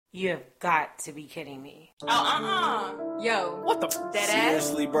You have got to be kidding me. Yo. What the? Dead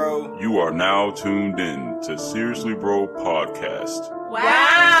Seriously, bro? You are now tuned in to Seriously Bro Podcast.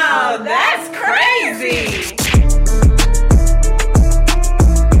 Wow, that's crazy!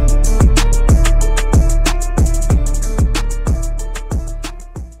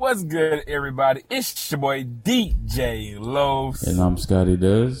 What's good, everybody? It's your boy DJ Los. And I'm Scotty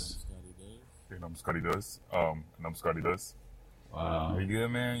Does. And I'm Scotty Does. And I'm Scotty Does. Wow. Are you good,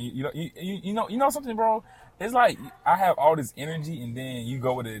 man? You know something, bro? It's like I have all this energy, and then you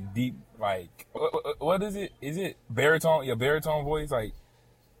go with a deep, like, what is it? Is it baritone? Your baritone voice? Like,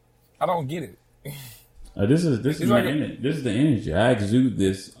 I don't get it. This is It's my like this is the energy. I exude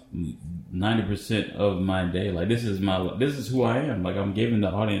this 90% of my day. Like this is who I am. Like I'm giving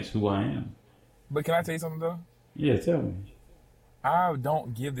the audience who I am. But can I tell you something though? Yeah, tell me. I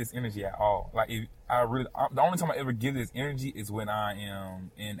don't give this energy at all. Like, the only time I ever give this energy is when I am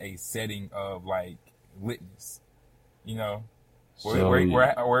in a setting of like litness, you know, where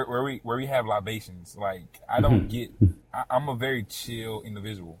we have libations. Like, I don't get. I'm a very chill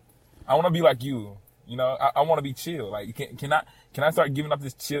individual. I want to be like you. You know, I want to be chill. Like, can I start giving up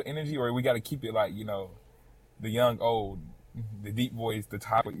this chill energy, or we got to keep it like, you know, the young, old, the deep voice, the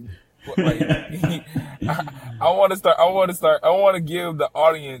top. Like, I want to give the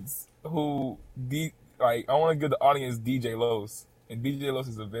audience I want to give the audience DJ Los, and DJ Los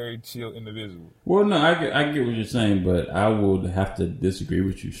is a very chill individual. Well, no, I get what you're saying, but I would have to disagree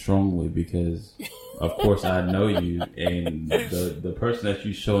with you strongly because, of course, I know you, and the person that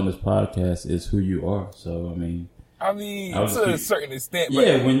you show in this podcast is who you are. So, I mean, to a certain extent, but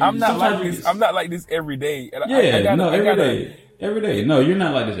yeah, I'm not like this. I'm not like this every day. Every day. Every day. No, you're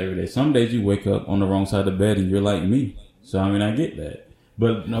not like this every day. Some days you wake up on the wrong side of the bed and you're like me. So, I get that.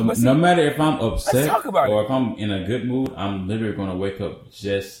 But no matter if I'm upset or if I'm in a good mood, I'm literally going to wake up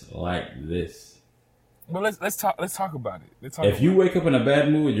just like this. But let's talk about it. If you wake up in a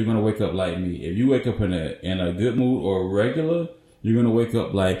bad mood, you're going to wake up like me. If you wake up in a good mood or regular, you're going to wake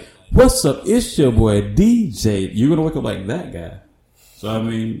up like, what's up? It's your boy DJ. You're going to wake up like that guy.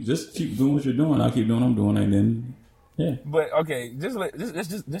 So, just keep doing what you're doing. I'll keep doing what I'm doing, and then... Yeah. But okay, just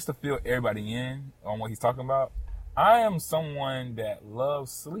to fill everybody in on what he's talking about, I am someone that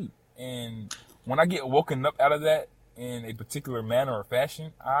loves sleep, and when I get woken up out of that in a particular manner or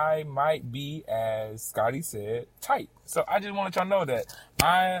fashion, I might be, as Scotty said, tight. So I just want to let y'all know that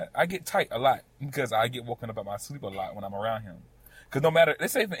I get tight a lot because I get woken up out my sleep a lot when I'm around him. Because no matter,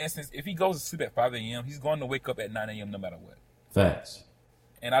 let's say for instance, if he goes to sleep at 5 a.m., he's going to wake up at 9 a.m. no matter what. Facts.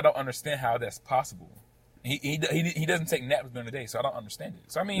 And I don't understand how that's possible. He doesn't take naps during the day, so I don't understand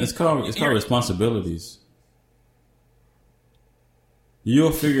it. So it's called responsibilities.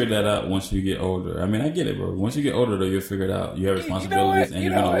 You'll figure that out once you get older. I get it, bro. Once you get older, though, you'll figure it out. You have responsibilities, and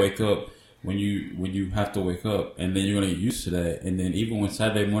you're gonna wake up when you have to wake up, and then you're gonna get used to that. And then even when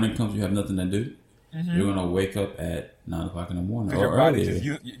Saturday morning comes, you have nothing to do. Mm-hmm. You're gonna wake up at 9 o'clock in the morning or earlier.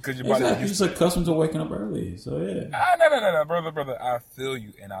 Because your body you're just accustomed to waking up early. So yeah. No, brother. I feel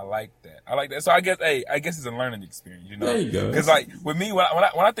you, and I like that. So I guess it's a learning experience. You know, there you go. Because like with me, when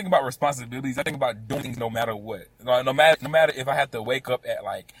I think about responsibilities, I think about doing things no matter what. Like, no matter if I have to wake up at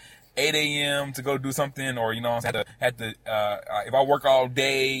like 8 a.m. to go do something, or you know, I had to if I work all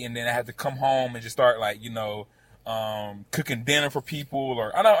day and then I have to come home and just start like, you know, cooking dinner for people,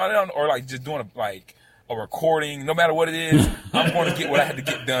 or I don't, or like just doing a recording. No matter what it is, I'm going to get what I had to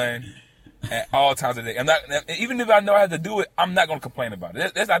get done at all times of the day. I'm not, even if I know I have to do it, I'm not going to complain about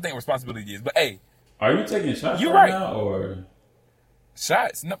it. That's I think responsibility is. But hey, are you taking shots right now, or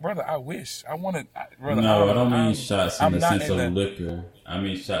shots? No, brother. I wish I wanted. Brother, no, I don't mean shots in the sense of liquor. I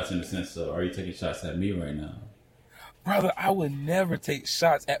mean shots in the sense of, are you taking shots at me right now? Brother, I would never take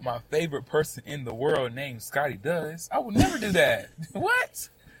shots at my favorite person in the world named Scotty Does. I would never do that. What?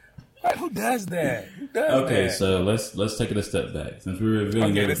 Like, who does that? Okay, so let's take it a step back. Since we're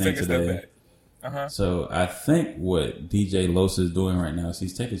revealing everything today. Uh-huh. So I think what DJ Los is doing right now is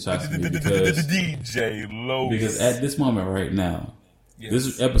he's taking shots at me because DJ Los. Because at this moment right now,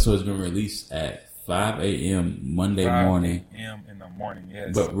 this episode has been released at 5 a.m. Monday morning. 5 a.m. in the morning,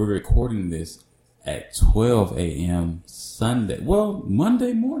 yes. But we're recording this at 12 a.m. Sunday. Well,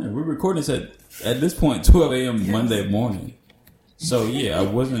 Monday morning. We're recording this at this point 12 a.m. Monday morning. So yeah, I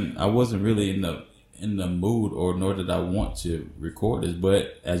wasn't really in the mood, or nor did I want to record this.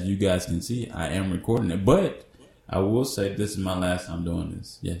 But as you guys can see, I am recording it. But I will say this is my last time doing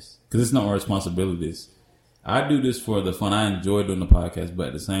this. Yes, because it's not my responsibilities. I do this for the fun. I enjoy doing the podcast, but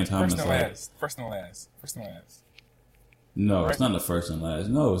at the same time, first and last. No, it's not the first and last.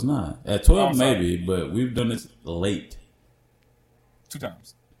 No, it's not. At 12, maybe, but we've done this late. 2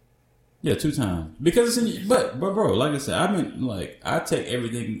 times. Yeah, 2 times. Because it's in, but bro, like I said, I take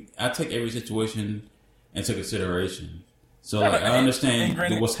every situation into consideration. So like, I understand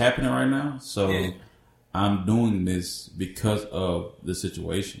what's happening right now. So I'm doing this because of the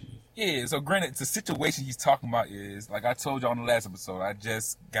situation. Yeah, so granted, the situation he's talking about is, like I told you on the last episode, I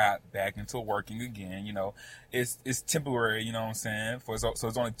just got back into working again. You know, it's temporary, you know what I'm saying? So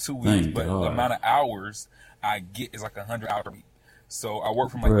it's only 2 weeks, but the amount of hours I get is like 100 hours a week. So I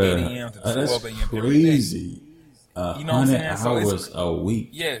work from like 8 a.m. to 12 a.m. Crazy. You know what I'm saying? Hours a week.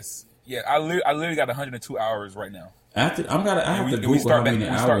 Yes. Yeah, I literally got 102 hours right now. I have to Google how many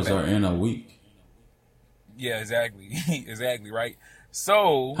hours are in a week. Yeah, exactly. Exactly, right?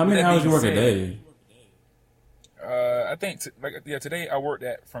 So how many hours you work a day? I think today I worked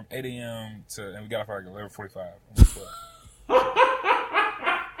at from 8 a.m. and we got off at like 11:45.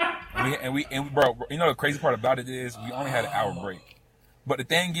 and we bro, you know the crazy part about it is we only had an hour break. But the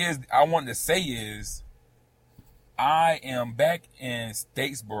thing is, I wanted to say is, I am back in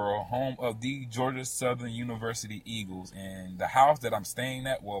Statesboro, home of the Georgia Southern University Eagles, and the house that I'm staying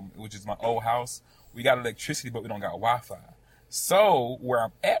at, which is my old house, we got electricity, but we don't got Wi-Fi. So where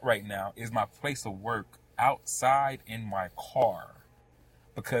I'm at right now is my place of work outside in my car,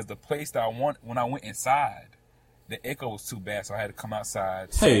 because the place that when I went inside, the echo was too bad, so I had to come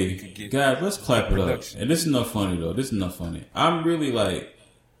outside. So hey, guys, let's clap it up. And this is not funny though. This is not funny. I'm really like,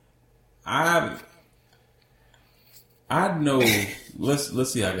 I know.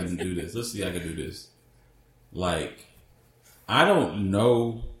 Let's see how I can do this. Let's see how I can do this. Like, I don't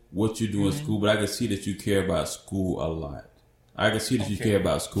know what you do in school, but I can see that you care about school a lot. I can see that you care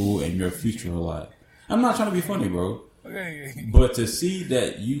about school and your future a lot. I'm not trying to be funny, bro. Okay. But to see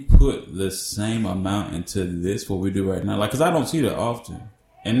that you put the same amount into this, what we do right now, like, because I don't see that often,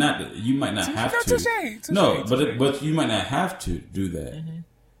 and not that you might not have to. No, but you might not have to do that. Mm-hmm.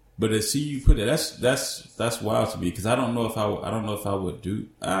 But to see you put that, that's wild to me, because I don't know if I would do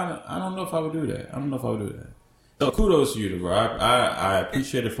that. So kudos to you, bro. I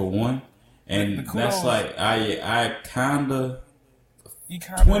appreciate it for one, and that's like I kinda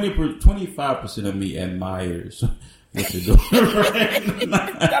 25% of me admires what you're doing right now.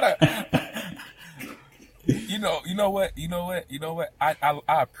 You know what? I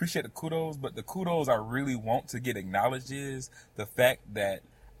appreciate the kudos, but the kudos I really want to get acknowledged is the fact that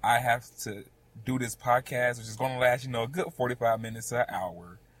I have to do this podcast, which is going to last, a good 45 minutes to an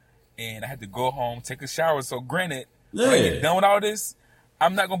hour. And I had to go home, take a shower. So granted, when I get done with all this,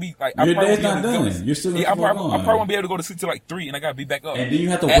 I'm not going to be like... Your day's not done. You're still I probably won't be able to go to sleep till like 3, and I got to be back up. And then you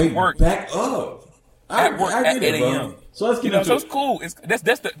have to wake back up. At work at 8 a.m. So let's get into so it's cool. That's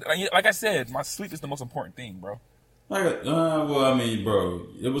the... Like I said, my sleep is the most important thing, bro. Well, I mean, bro,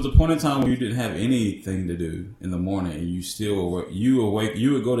 it was a point in time when you didn't have anything to do in the morning, and you still were you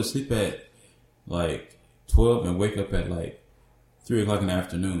would go to sleep at like 12 and wake up at like 3 o'clock in the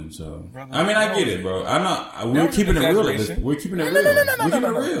afternoon. So brother, I mean, I get it, bro. I'm not. We're keeping it real. We're keeping it real. We're keeping it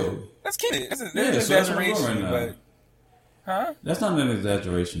real. Let's keep it. That's an exaggeration, but huh? That's not an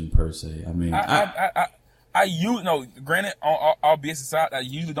exaggeration per se. I mean, granted, all BS aside, I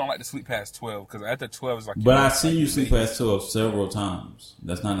usually don't like to sleep past 12, because after 12 is like... But I've seen you sleep past 12 several times.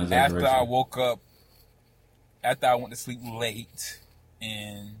 That's not an exaggeration. After I woke up, after I went to sleep late,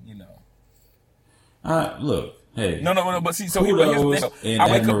 and, look, hey. No, but see, so here's the thing. And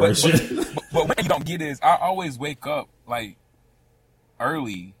I wake admiration. up, but what you don't get is, I always wake up, like,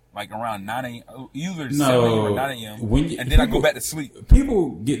 early, like around 9 a.m., either 7 a.m. or 9 a.m., and then I go back to sleep.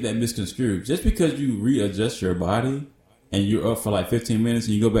 People get that misconstrued. Just because you readjust your body and you're up for like 15 minutes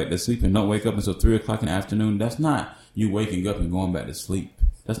and you go back to sleep and don't wake up until 3 o'clock in the afternoon, that's not you waking up and going back to sleep.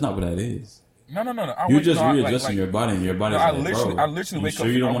 That's not what that is. No. You're just readjusting your body, and your body's I literally wake up.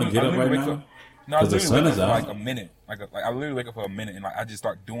 You don't want to get up right now? No, I literally wake up for like a minute. Like I literally wake up for a minute, and like I just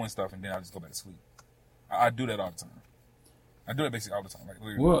start doing stuff, and then I just go back to sleep. I do that all the time. I do it basically all the time. Like,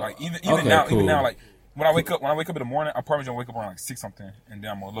 literally, like even now, like when I wake up in the morning, I probably gonna wake up around like 6 something, and then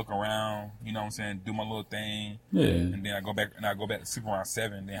I'm gonna look around. You know what I'm saying? Do my little thing. Yeah. And then I go back to sleep around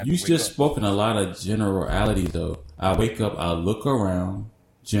 7. Then you just spoken a lot of generality though. I wake up, I look around,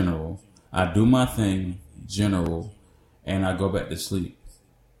 general. I do my thing, general, and I go back to sleep.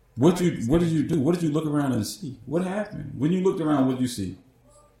 What did you do? What did you look around and see? What happened? When you looked around, what did you see?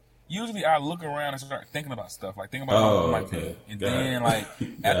 Usually I look around and start thinking about stuff, like thinking about my day. And then like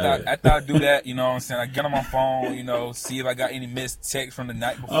after I do that, you know what I'm saying, I get on my phone, see if I got any missed texts from the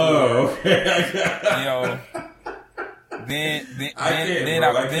night before. Oh, okay. Then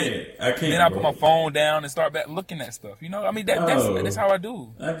I put my phone down and start back looking at stuff. I mean that's how I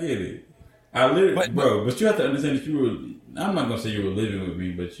do. I get it. But you have to understand that you were. I'm not gonna say you were living with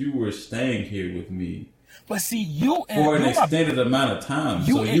me, but you were staying here with me. But see, you and for an extended amount of time.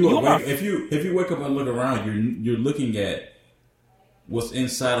 So if you wake up and look around, you're looking at what's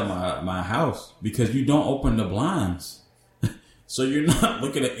inside of my house because you don't open the blinds. So you're not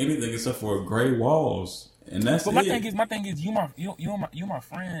looking at anything except for gray walls, and that's. But my thing is, you my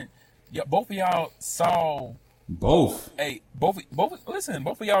friend. Yeah, both of y'all saw. Both. Hey, both. Listen,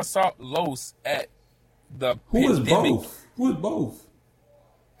 both of y'all saw Los at the. Who is both? Who is both?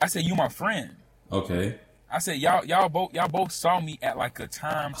 I said you my friend. Okay. I said y'all both saw me at like a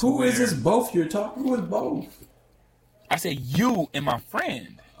time. Who is this both you're talking? Who is both? I said you and my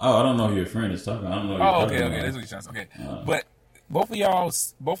friend. Oh, I don't know who your friend is talking. I don't know. Who you're talking about. That's what you're saying. Okay, but. Both of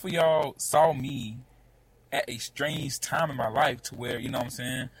y'all saw me at a strange time in my life to where, you know what I'm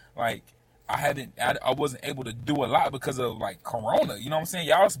saying? Like, I wasn't able to do a lot because of, like, Corona. You know what I'm saying?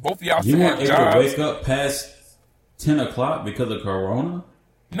 Both of y'all you weren't able jobs. To wake up past 10 o'clock because of Corona?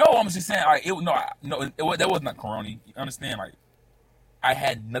 No, I'm just saying, like, that was not Corona. You understand? Like, I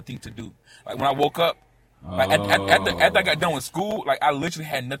had nothing to do. Like, when I woke up, like after I got done with school, like I literally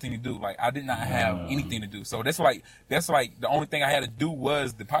had nothing to do. Like I did not have anything to do. So that's like the only thing I had to do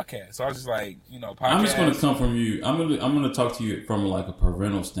was the podcast. So I was just like, podcast. I'm just going to come from you. I'm going to talk to you from like a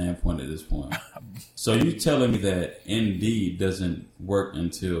parental standpoint at this point. So you telling me that Indeed doesn't work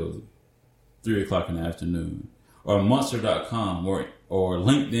until 3 o'clock in the afternoon, or Monster.com or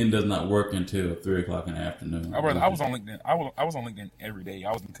LinkedIn does not work until 3 o'clock in the afternoon. I was on LinkedIn. I was on LinkedIn every day.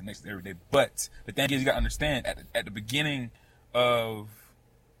 I was in connection every day. But the thing is, you got to understand at the beginning of,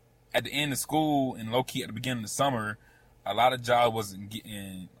 at the end of school and low key at the beginning of the summer, a lot of jobs wasn't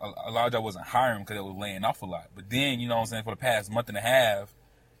hiring because they were laying off a lot. But then, you know what I'm saying, for the past month and a half,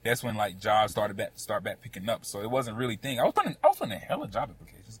 that's when like jobs start back picking up. So it wasn't really a thing. I was putting a hell of job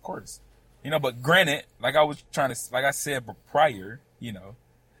applications, of course. But granted, like I said prior,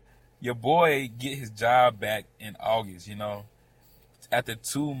 your boy get his job back in August, After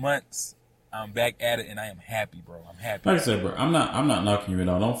 2 months, I'm back at it and I am happy, bro. I'm happy. Like I said, bro, I'm not knocking you at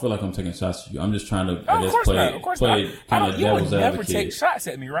all. I don't feel like I'm taking shots at you. I'm just trying to Of course not. kind of you devil's would never advocate. take shots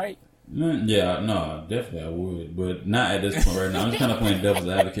at me, right? Yeah, no, definitely I would, but not at this point right now. I'm just kind of playing devil's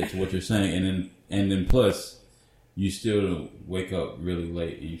advocate to what you're saying, and then plus, you still wake up really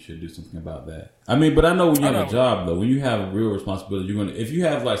late, and you should do something about that. I mean, but I know when you have a job, though, when you have a real responsibility, if you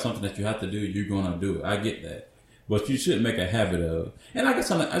have like something that you have to do, you're gonna do it. I get that, but you shouldn't make a habit of. And I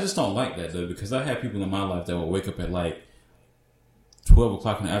guess I just don't like that though, because I have people in my life that will wake up at like 12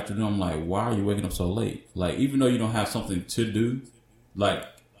 o'clock in the afternoon. I'm like, why are you waking up so late? Like, even though you don't have something to do, like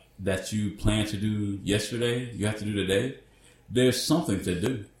that you planned to do yesterday, you have to do today. There's something to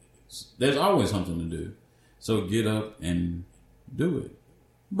do. There's always something to do. So get up and do it.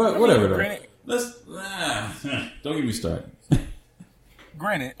 But whatever though. Don't get me started.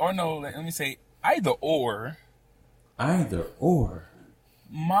 Granted, or no, let me say either or. Either or.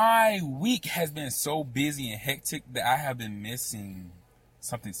 My week has been so busy and hectic that I have been missing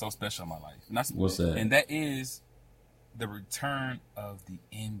something so special in my life. What's that? And that is the return of the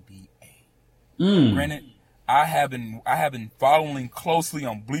NBA. Granted, I have been following closely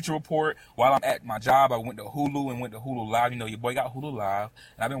on Bleacher Report while I'm at my job. I went to Hulu and went to Hulu Live. Your boy got Hulu Live,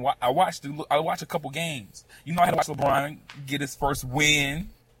 and I watched a couple games. I had to watch LeBron get his first win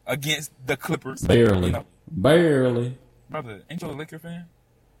against the Clippers. Barely. Brother, ain't you a Laker fan?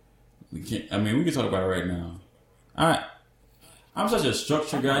 We can talk about it right now. I'm such a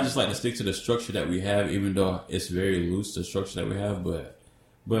structure guy. I just like to stick to the structure that we have, even though it's very loose, the structure that we have. But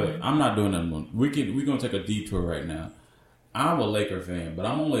I'm not doing that. We're gonna take a detour right now. I'm a Laker fan, but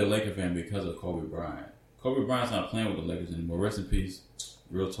I'm only a Laker fan because of Kobe Bryant. Kobe Bryant's not playing with the Lakers anymore. Rest in peace,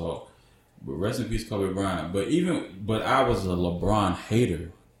 real talk. But rest in peace, Kobe Bryant. But I was a LeBron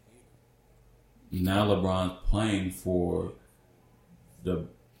hater. Now LeBron's playing for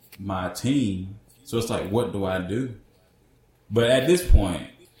my team, so it's like, what do I do? But at this point,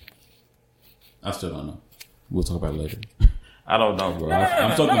 I still don't know. We'll talk about it later. I don't know, bro.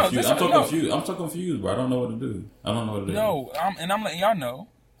 I'm so confused. I'm so confused, bro. I don't know what to do. No, I'm letting y'all know.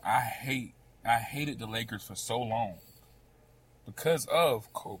 I hated the Lakers for so long because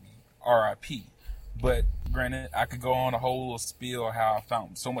of Kobe, R.I.P. But granted, I could go on a whole little spiel of how I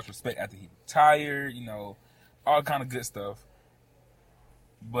found so much respect after he retired. All kind of good stuff.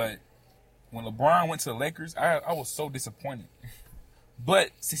 But when LeBron went to the Lakers, I was so disappointed.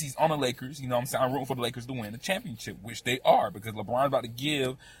 But since he's on the Lakers, I'm rooting for the Lakers to win the championship, which they are, because LeBron's about to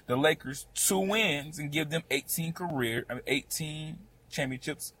give the Lakers 2 wins and give them 18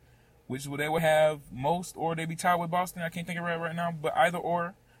 championships, which they would have most, or they'd be tied with Boston. I can't think of it right now, but either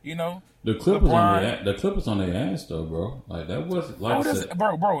or. You know, The Clippers on their ass though, bro. Like that was like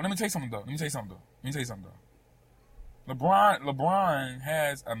bro. Let me tell you something though. LeBron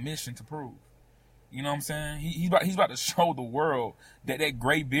has a mission to prove. You know what I'm saying? He's about to show the world that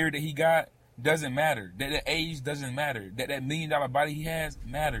gray beard that he got doesn't matter. That age doesn't matter. That $1 million body he has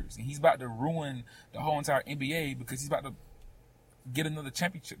matters. And he's about to ruin the whole entire NBA because he's about to get another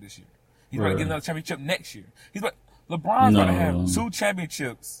championship this year. He's about to get another championship next year. LeBron's about to have 2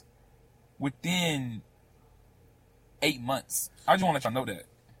 championships within 8 months. I just want to let y'all know that.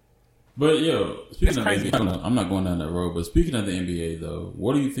 But yo, speaking of the NBA, I'm not going down that road. But speaking of the NBA though,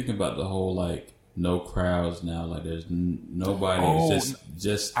 what do you think about the whole like no crowds now? Like there's nobody. It's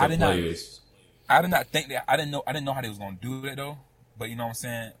just the players. I did not think that. I didn't know how they was gonna do it though. But you know what I'm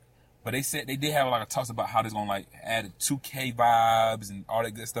saying. But they said they did have a lot of talks about how they're gonna like add 2K vibes and all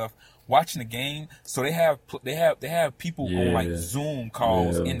that good stuff. Watching the game, so they have people on like Zoom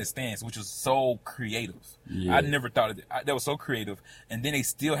calls in the stands, which is so creative. Yeah. I never thought of it. That was so creative. And then they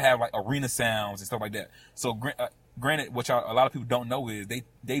still have like arena sounds and stuff like that. So granted, what a lot of people don't know is they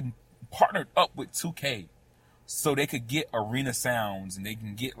partnered up with 2K. So they could get arena sounds and they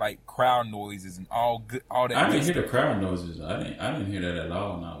can get like crowd noises and all that. I didn't hear the crowd noises. I didn't hear that at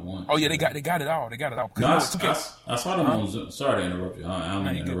all, not once. Oh yeah, they got it all. No, I saw them on Zoom. Sorry to interrupt you. I don't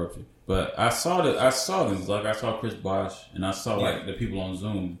mean to interrupt you, but I saw them. Like I saw Chris Bosh and I saw like the people on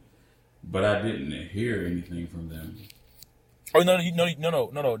Zoom, but I didn't hear anything from them. Oh no!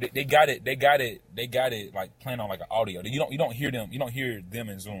 They got it like playing on like an audio. You don't hear them. You don't hear them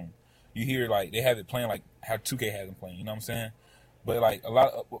in Zoom. You hear like they have it playing like how 2K has them playing. You know what I'm saying? But like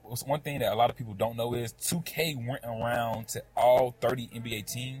one thing that a lot of people don't know is 2K went around to all 30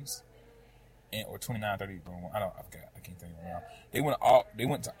 NBA teams, or 29, 30. I forgot. I can't think right now. They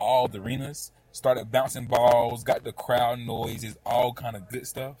went to all the arenas, started bouncing balls, got the crowd noises, all kind of good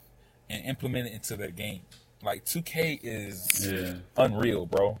stuff, and implemented it into their game. Like 2K is unreal,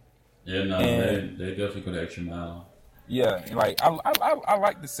 bro. Yeah, no, they definitely go the extra mile. Yeah, like I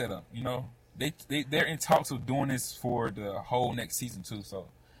like the setup. You know, they're in talks of doing this for the whole next season too. So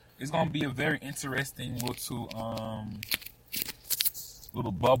it's gonna be a very interesting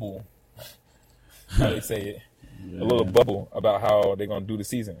little bubble. How they say it, a little bubble about how they're gonna do the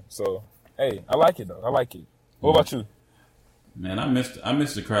season. So hey, I like it though. I like it. What about you? Man, I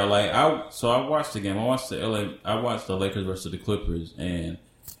missed the crowd. Like I watched the game. I watched the Lakers versus the Clippers, and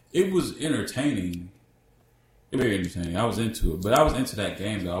it was entertaining. Very entertaining. I was into it, but I was into that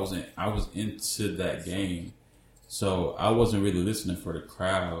game though. I was into that game, so I wasn't really listening for the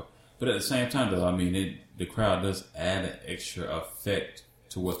crowd. But at the same time, though, I mean, the crowd does add an extra effect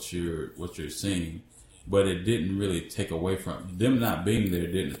to what you're seeing, but it didn't really take away from them not being there.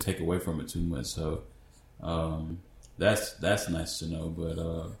 Didn't take away from it too much. So that's nice to know. But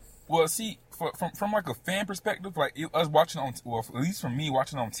well, see, from like a fan perspective, like us watching on, well, at least from me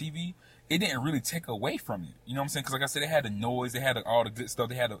watching on TV. It didn't really take away from it. You know what I'm saying? Because like I said, they had the noise, they had all the good stuff,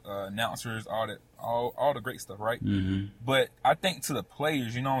 they had the announcers, all the great stuff, right? Mm-hmm. But I think to the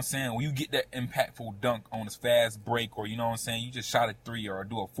players, you know what I'm saying, when you get that impactful dunk on this fast break, or you know what I'm saying, you just shot a 3 or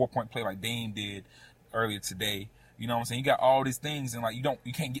do a 4-point play like Dame did earlier today. You know what I'm saying? You got all these things, and like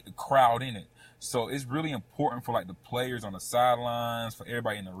you can't get the crowd in it. So it's really important for like the players on the sidelines, for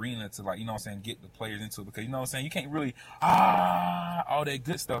everybody in the arena to like, you know what I'm saying, get the players into it, because you know what I'm saying, you can't really all that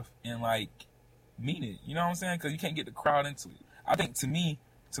good stuff and like mean it. You know what I'm saying? Because you can't get the crowd into it. I think to me,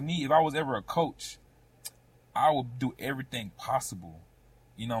 if I was ever a coach, I would do everything possible.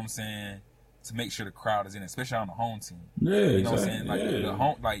 You know what I'm saying? To make sure the crowd is in it, especially on the home team. Yeah, you know what I'm saying? Like the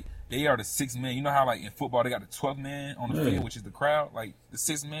home, like they are the 6th man. You know how like in football they got the 12th man on the field, which is the crowd. Like the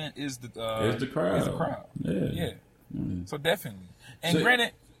 6th man is the crowd. Is the crowd. Yeah. Mm. So definitely. And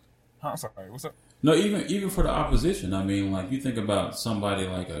granted, I'm sorry. What's up? No, even for the opposition. I mean, like you think about somebody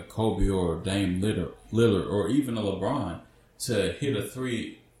like a Kobe or Dame Lillard or even a LeBron to hit a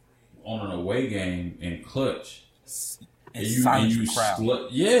 3 on an away game in clutch. And you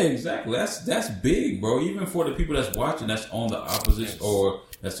yeah, exactly. That's big, bro. Even for the people that's watching, that's on the opposition or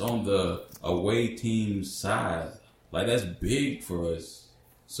that's on the away team's side. Like that's big for us.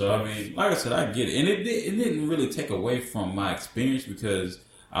 So I mean, like I said, I get it, and it didn't really take away from my experience because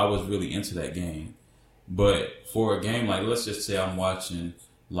I was really into that game. But for a game like, let's just say I'm watching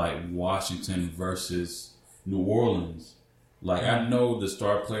like Washington versus New Orleans. Like, I know the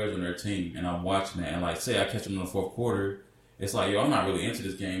star players on their team, and I'm watching that, and like, say I catch them in the 4th quarter, it's like, yo, I'm not really into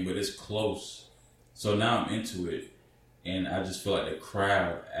this game, but it's close. So now I'm into it, and I just feel like the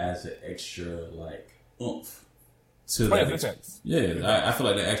crowd adds an extra, like, oomph to that. Yeah, I feel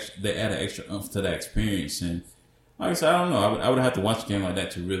like they add an extra oomph to that experience, and like I said, I don't know. I would have to watch a game like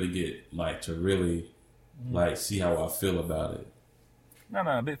that to really get like see how I feel about it.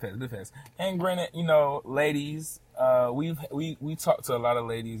 No, big facts. And granted, ladies, we talked to a lot of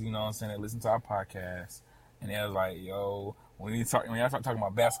ladies, you know what I'm saying, that listen to our podcast, and they was like, yo, when y'all start talking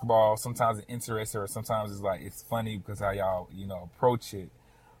about basketball, sometimes it's interesting, or sometimes it's like it's funny because how y'all, approach it,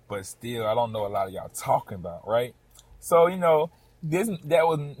 but still, I don't know a lot of y'all talking about, right? So, that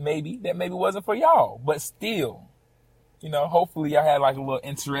maybe wasn't for y'all, but still, hopefully y'all had like a little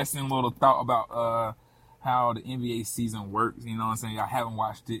interesting little thought about how the NBA season works, you know what I'm saying? Y'all haven't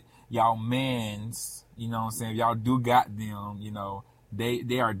watched it. Y'all mans, you know what I'm saying? If y'all do got them,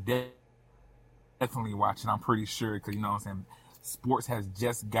 they are definitely watching, I'm pretty sure, because, you know what I'm saying? Sports has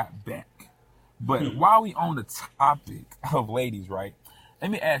just got back. But while we on the topic of ladies, right? Let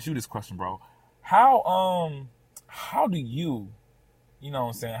me ask you this question, bro. How do you,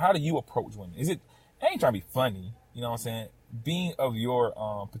 how do you approach women? I ain't trying to be funny, you know what I'm saying? Being of your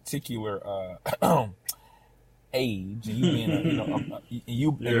particular age, and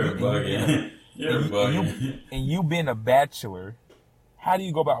you being a bachelor, how do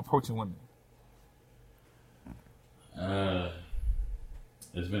you go about approaching women?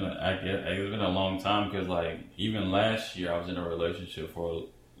 It's been a long time because like even last year I was in a relationship for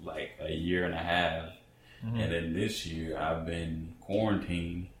like a year and a half, and then this year I've been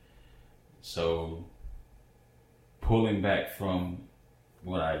quarantined, so pulling back from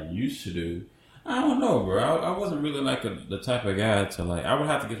what I used to do. I don't know, bro. I wasn't really like the type of guy to like. I would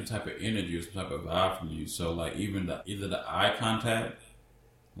have to get some type of energy or some type of vibe from you. So like either the eye contact,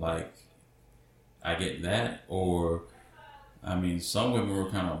 like I get that, or I mean, some women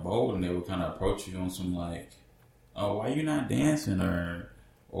were kind of bold and they would kind of approach you on some like, oh, why you not dancing,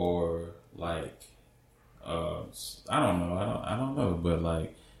 or like, I don't know, but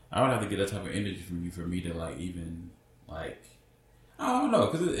like I would have to get that type of energy from you for me to like even like, I don't know,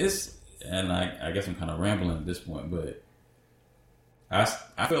 because it's. And I guess I'm kind of rambling at this point, but I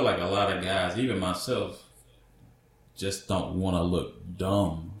feel like a lot of guys, even myself, just don't want to look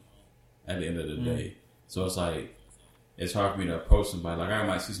dumb at the end of the day. So it's like, it's hard for me to approach somebody. Like I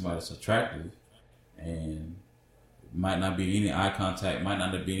might see somebody that's attractive and might not be any eye contact, might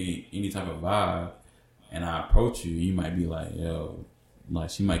not be any type of vibe, and I approach you, you might be like, yo, like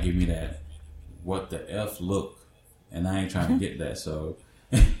she might give me that what the F look, and I ain't trying to get that. So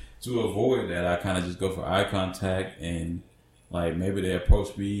to avoid that, I kind of just go for eye contact, and like maybe they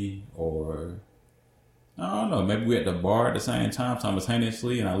approach me, or I don't know, maybe we at the bar at the same time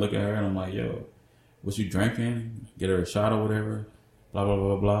simultaneously, and I look at her and I'm like, yo, what you drinking? Get her a shot or whatever, blah blah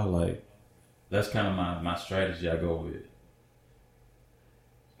blah blah. Like that's kind of my strategy I go with.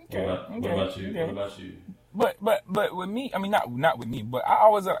 Okay. What about you? Okay. What about you? But with me, I mean not with me, but I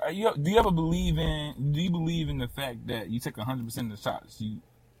always do you believe in the fact that you take 100% of the shots you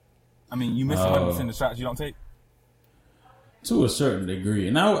miss 100% of the shots you don't take? To a certain degree.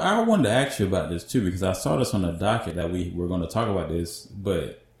 And I wanted to ask you about this too, because I saw this on the docket that we were going to talk about this,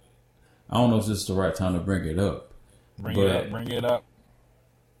 but I don't know if this is the right time to bring it up. Bring it up.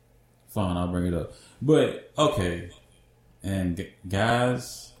 Fine, I'll bring it up. But, okay. And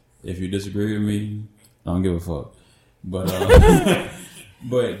guys, if you disagree with me, I don't give a fuck. But,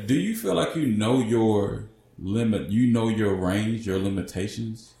 but do you feel like you know your limit, your range, your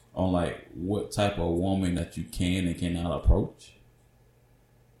limitations on like what type of woman that you can and cannot approach?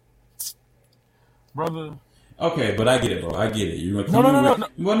 Brother. Okay, but I get it, bro. I get it. No.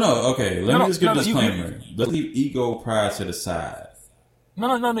 Well, no. Okay, let me just give a disclaimer. Let's leave ego, pride to the side.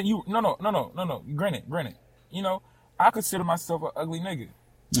 No. Granted. I consider myself an ugly nigga.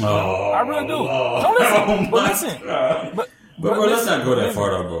 Oh, I really do. But let's not go that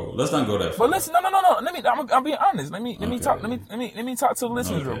far, though, bro. Let's not go that far. But listen, no. I'm being honest. Let me talk. Let me talk to the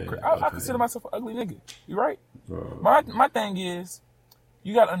listeners real quick. I consider myself an ugly nigga. You right? Bro. My thing is,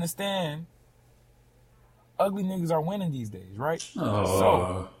 you gotta understand, ugly niggas are winning these days, right?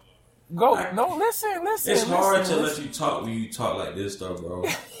 Oh. So listen. It's hard to let you talk when you talk like this, though, bro.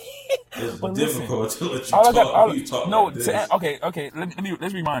 It's difficult to let you talk when you talk like this. Okay.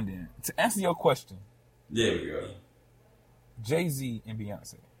 Let's rewind then. To answer your question. There we go. Jay-Z and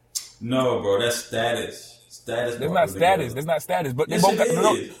Beyonce. No, bro, that's status. Status. That's not status. That's not status. But yes, they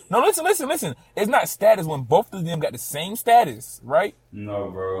both no, listen. It's not status when both of them got the same status, right?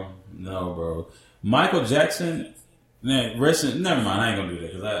 No, bro. Michael Jackson. Man, never mind. I ain't gonna do that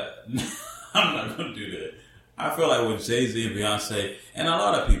because I'm not gonna do that. I feel like with Jay-Z and Beyonce and a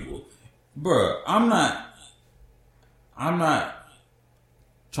lot of people, bro, I'm not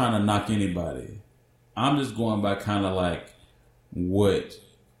trying to knock anybody. I'm just going by kind of like what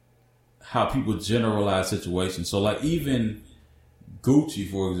how people generalize situations. So like even Gucci,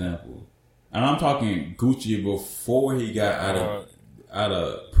 for example, and I'm talking Gucci before he got out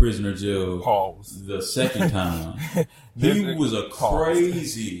of prisoner jail. Pause. The second time, he was a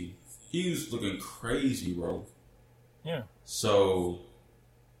crazy. He was looking crazy, bro. Yeah. So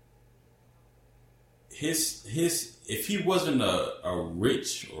his if he wasn't a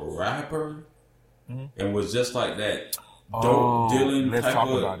rich rapper and was just like that dope dealing let's type talk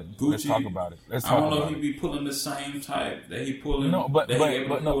of about it. Gucci, Let's talk about it. I don't know if he'd be pulling the same type that he pulling. No, but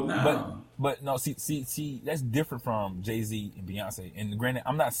now. But no, see, that's different from Jay-Z and Beyonce. And granted,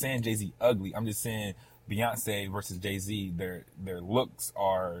 I'm not saying Jay-Z ugly. I'm just saying Beyonce versus Jay-Z, their looks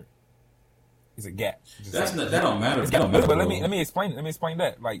is a gap. That don't matter. But let me explain. Let me explain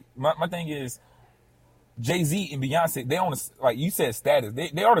that. Like my thing is, Jay-Z and Beyonce, they on like you said, status.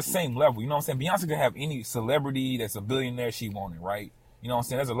 They are the same level. You know what I'm saying? Beyonce can have any celebrity that's a billionaire she wanted, right? You know what I'm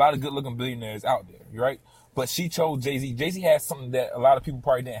saying? There's a lot of good looking billionaires out there, right? But she chose Jay-Z. Jay-Z has something that a lot of people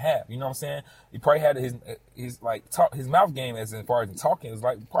probably didn't have. You know what I'm saying? He probably had his like talk, his mouth game as far as talking was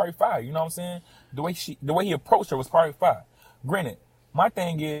like probably fire. You know what I'm saying? The way he approached her was probably fire. Granted, my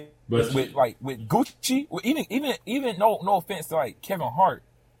thing is with Gucci, even no offense to like Kevin Hart,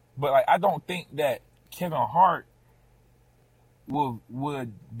 but like I don't think that Kevin Hart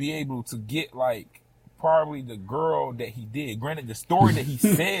would be able to get like probably the girl that he did. Granted, the story that he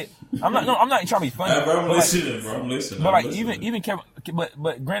said, I'm not trying to be funny. Bro, I'm listening. But like even Kevin,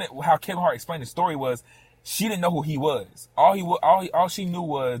 but granted, how Kevin Hart explained the story was she didn't know who he was. All she knew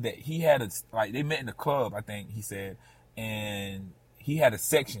was that he had they met in the club, I think he said, and he had a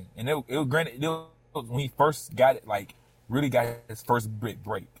section, and it was when he first got it, like really got his first big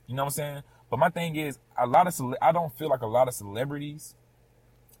break. You know what I'm saying? But my thing is, I don't feel like a lot of celebrities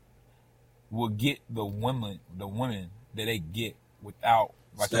will get the women that they get without,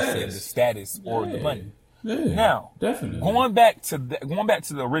 like status. I said, the status or the money. Yeah, now, definitely. Going back to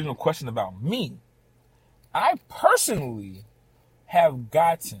the original question about me, I personally have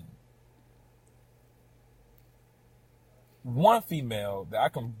gotten one female that I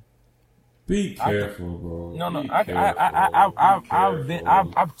can. Be careful, bro. No. I've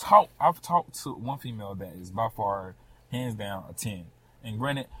talked to one female that is by far, hands down, a 10. And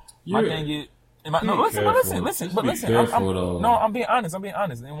granted, my thing is, listen. I'm being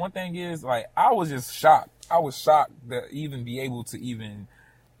honest. And one thing is, like, I was just shocked. I was shocked to even be able to even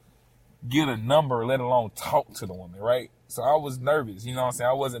get a number, let alone talk to the woman, right? So I was nervous, you know what I'm saying?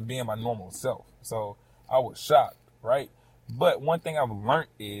 I wasn't being my normal self. So I was shocked, right? But one thing I've learned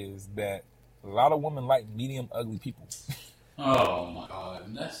is that a lot of women like medium ugly people. Oh my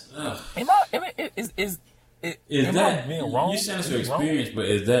God, that's. Am I being wrong? You saying it's your experience, but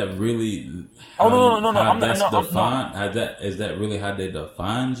is that really? No. Is that really how they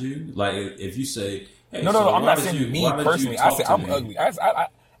defined you? Like, if you say, "Hey, no, I'm not saying me personally. I say I'm ugly. I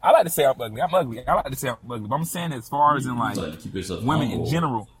like to say I'm ugly. I'm ugly. I like to say I'm ugly. But I'm saying as far as in like women in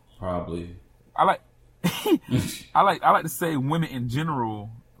general, probably. I like. I like to say women in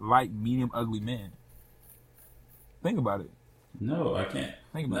general like medium ugly men. Think about it. No, I can't.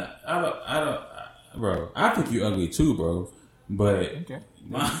 Think about it. I don't, bro. I think you ugly too, bro. But okay.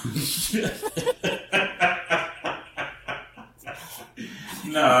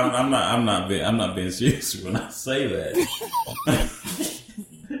 No, I'm not being serious when I say that.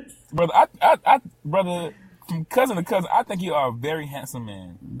 Brother, from cousin to cousin, I think you are a very handsome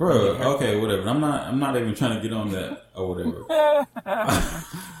man. Bro, okay, whatever. I'm not even trying to get on that or whatever.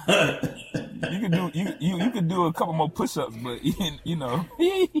 You could do a couple more push-ups, but you know.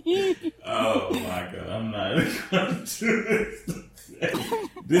 Oh my God, I'm not going to do this.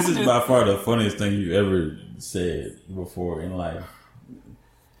 This is by far the funniest thing you ever said before in life.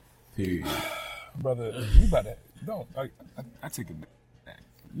 Period. Brother, you about to don't. I take it back.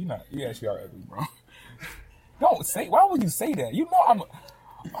 You actually are ugly, bro. Don't say. Why would you say that? You know I'm.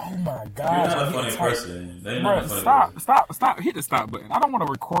 Oh my God! You're not a funny person. Bro, stop! Hit the stop button. I don't want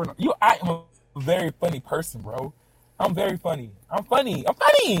to record you. I am a very funny person, bro. I'm very funny. I'm funny.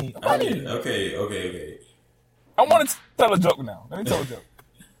 Okay. I want to tell a joke now. Let me tell a joke.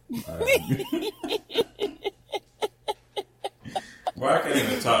 Bro, I can't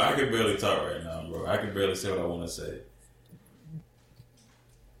even talk. I can barely talk right now, bro. I can barely say what I want to say.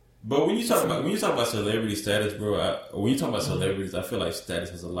 But when you talk about celebrity status, bro, when you talk about celebrities, I feel like status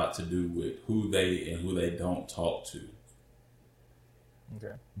has a lot to do with who they don't talk to.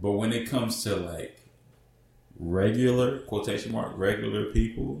 Okay. But when it comes to like regular quotation mark regular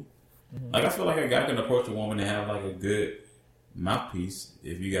people, like I feel like a guy can approach a woman and have like a good mouthpiece.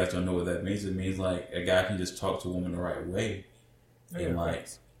 If you guys don't know what that means, it means like a guy can just talk to a woman the right way, and like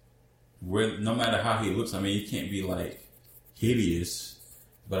no matter how he looks, I mean, he can't be like hideous.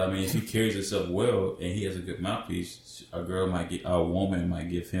 But I mean, if he carries himself well and he has a good mouthpiece, a woman might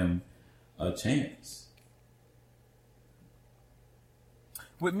give him a chance.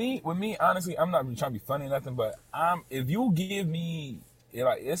 With me, honestly, I'm not really trying to be funny or nothing, but if you give me,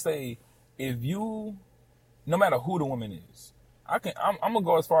 like, no matter who the woman is, I'm gonna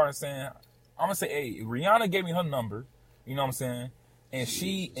go as far as saying, I'm gonna say, hey, if Rihanna gave me her number, you know what I'm saying, and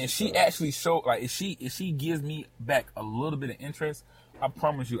she actually showed, like, if she gives me back a little bit of interest, I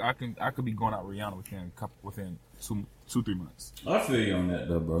promise you, I could be going out with Rihanna within 2-3 months. I feel you on that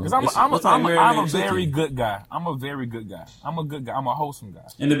though, bro. Because I'm a very good guy. I'm a very good guy. I'm a good guy. I'm a wholesome guy.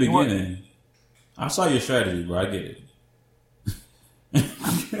 In the beginning, I saw your strategy, bro. I get it.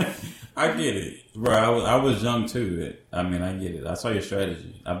 I get it, bro. I was young too. I mean, I get it. I saw your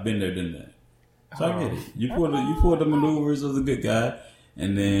strategy. I've been there, done that. So I get it. You pull the maneuvers of the good guy,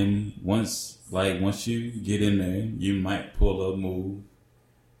 and then once you get in there, you might pull a move.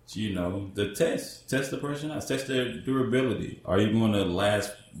 You know, test the person out, test their durability. Are you going to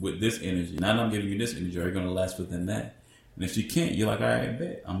last with this energy? Now I'm giving you this energy. Are you going to last within that? And if you can't, you're like, all right,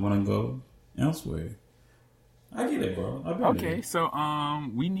 bet I'm going to go elsewhere. I get it, bro. Okay, so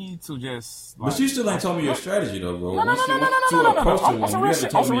we need to just. But you still ain't told me your strategy, though, bro. No.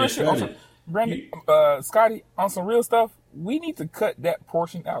 Brandon, Scotty, on some real stuff, we need to cut that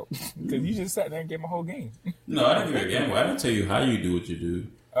portion out because you just sat there and gave my whole game. No, I didn't give you a game. I didn't tell you how you do what you do.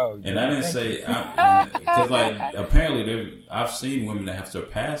 Oh, and I didn't say because like apparently I've seen women that have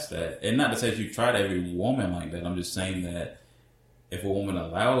surpassed that, and not to say you've tried every woman like that. I'm just saying that if a woman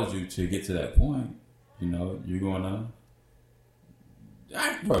allows you to get to that point, you know, you're gonna.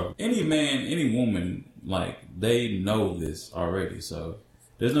 Bro, any man, any woman, like they know this already, so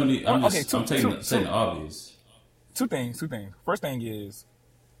there's no need. I'm saying the obvious. Two things. First thing is,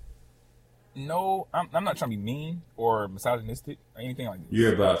 no, I'm not trying to be mean or misogynistic or anything like this.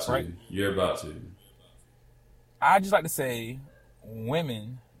 You're about to. Right? You're about to. I just like to say,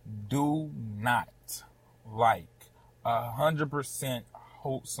 women do not like 100%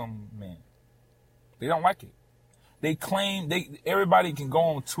 wholesome men. They don't like it. They claim everybody can go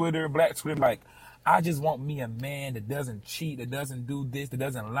on Twitter, Black Twitter, like, I just want me a man that doesn't cheat, that doesn't do this, that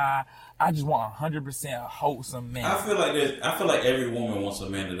doesn't lie. I just want 100% wholesome man. I feel like every woman wants a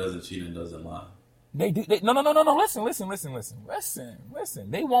man that doesn't cheat and doesn't lie. They do. No. Listen.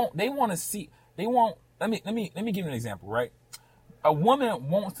 They want to see. They want. Let me give you an example. Right. A woman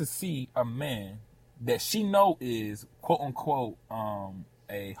wants to see a man that she know is quote unquote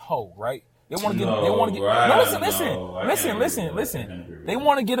a hoe. Right. They want to get. Listen. They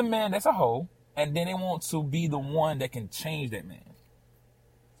want to get a man that's a hoe. And then they want to be the one that can change that man.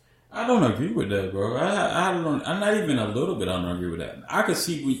 I don't agree with that, bro. I don't. I'm not even a little bit. I don't agree with that. I could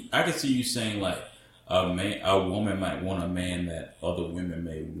see you saying like a woman might want a man that other women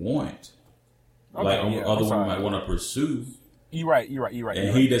may want, women might want to pursue. You're right.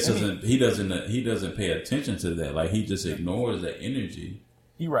 And he doesn't pay attention to that. Like he just ignores that energy.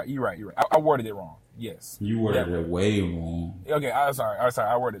 You're right. I worded it wrong. Yes. You worded it way wrong. Okay. I'm sorry.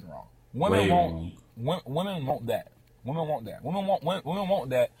 I worded it wrong. Women want that. Women want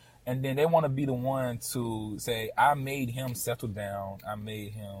that, and then they want to be the one to say, "I made him settle down. I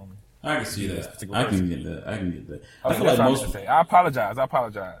made him." I can see that. I can get that. Okay, I feel like I apologize.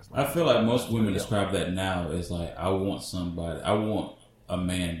 I feel like most women describe that now as like, I want a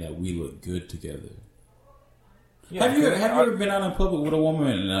man that we look good together. Yeah, have you ever been out in public with a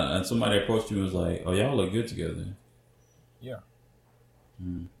woman and somebody approached you and was like, "Oh, y'all look good together"? Yeah.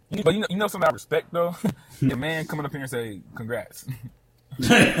 But you know something I respect though? Your man coming up here and say, "Congrats."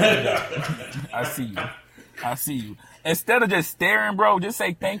 I see you. Instead of just staring, bro, just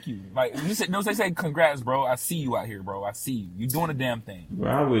say thank you. Like say congrats, bro. I see you out here, bro. I see you. You doing a damn thing. Bro,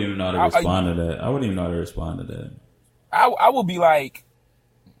 I wouldn't even know how to respond to that. I wouldn't even know how to respond to that. I would be like,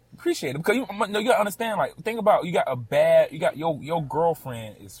 appreciate it, because you gotta understand. Like, think about you got your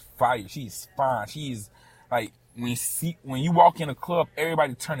girlfriend is fire. She's fine. She's like. When you walk in a club,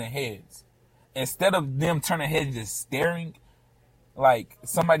 everybody turning heads. Instead of them turning heads just staring, like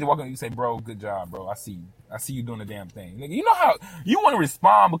somebody walking, you say, "Bro, good job, bro. I see you doing the damn thing." Nigga, you know how you want to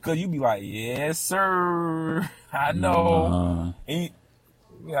respond because you be like, "Yes, sir. I know." And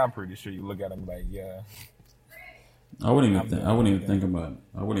I'm pretty sure you look at them like, "Yeah." I wouldn't even think about it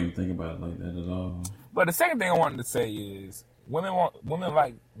like that at all. But the second thing I wanted to say is women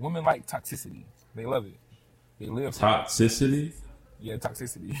like toxicity. They love it. They live toxicity. Yeah,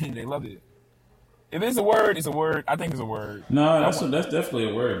 toxicity. They love it. If it's a word, it's a word. I think it's a word. No, that's definitely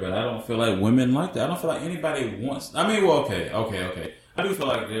a word, but I don't feel like women like that. I don't feel like anybody wants. I mean, well, okay. I do feel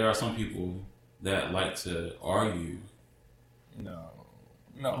like there are some people that like to argue. No.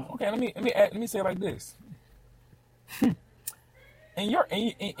 Okay, let me say it like this. In your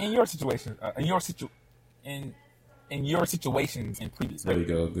situation, in your situations in previous. There we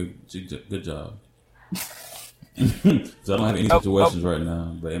go. Good job. So I don't have any situations right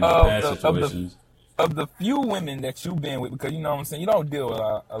now, but in my past situations. Of the few women that you've been with, because you know what I'm saying, you don't deal with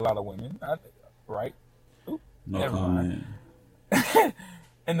a lot of women, right? Oop, no comment.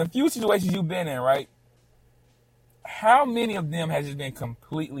 In the few situations you've been in, right? How many of them has just been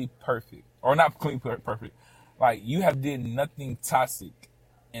completely perfect, or not completely perfect? Like you have did nothing toxic,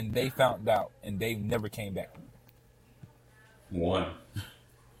 and they found out, and they never came back. One.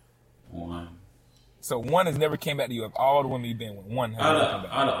 So one has never came back to you of all the women you've been with. One has never come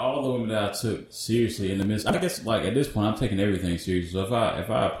back. Out of all the women that I took seriously in the midst, I guess like at this point I'm taking everything seriously. So if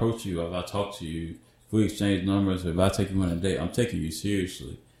I approach you, if I talk to you, if we exchange numbers, if I take you on a date, I'm taking you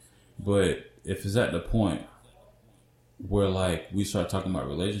seriously. But if it's at the point where like we start talking about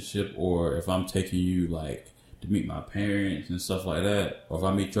relationship, or if I'm taking you like to meet my parents and stuff like that, or if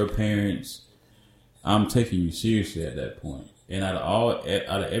I meet your parents, I'm taking you seriously at that point. And out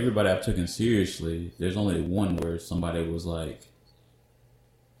of everybody I've taken seriously, there's only one where somebody was like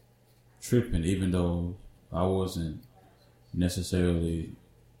tripping, even though I wasn't necessarily,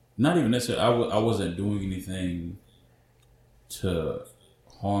 not even necessarily, I wasn't doing anything to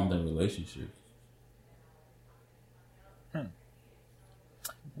harm the relationship.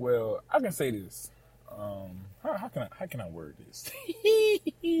 Well, I can say this. How can I word this?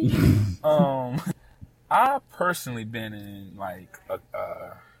 I personally been in like a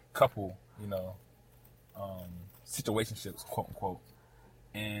couple, situationships, quote unquote,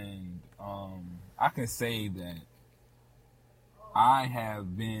 and I can say that I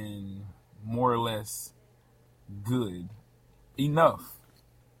have been more or less good enough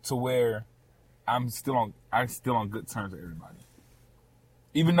to where I'm still on good terms with everybody.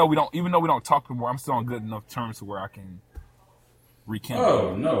 Even though we don't talk anymore, I'm still on good enough terms to where I can rekindle.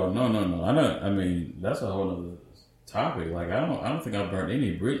 Oh no! I mean, that's a whole other topic. Like I don't think I burned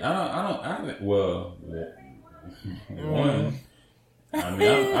any bridge. I haven't. Well, one. I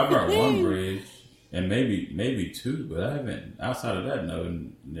mean, I burnt one bridge and maybe two, but I haven't. Outside of that, no,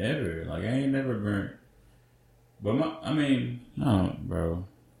 never. Like I ain't never burnt. But no, bro.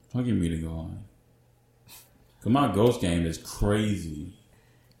 Don't get me to go on. Cause my ghost game is crazy.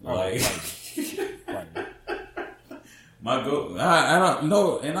 Like. My go, I don't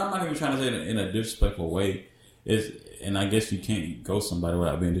know, and I'm not even trying to say it in a disrespectful way. And I guess you can't ghost somebody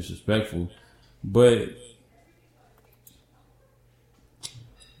without being disrespectful, but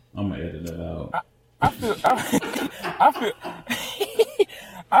I'm gonna edit that out. I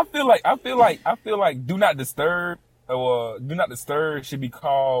feel like do not disturb should be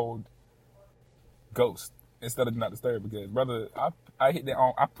called ghost instead of do not disturb, because brother, I hit that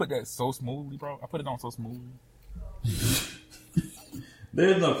on. I put that so smoothly, bro. I put it on so smoothly.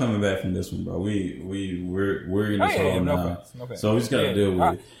 There's no coming back from this one, bro. We're in this hole now, so we just gotta deal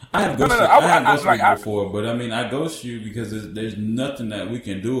with it. I have ghosted you before, but I mean, I ghost you because there's nothing that we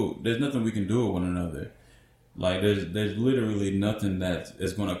can do. There's nothing we can do with one another. Like there's literally nothing that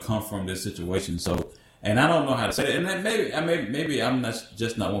is going to come from this situation. So, and I don't know how to say it. And then maybe I'm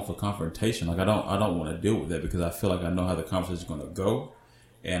just not one for confrontation. Like I don't want to deal with that because I feel like I know how the conversation is going to go.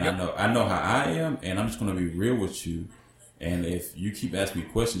 And I know how I am, and I'm just going to be real with you. And if you keep asking me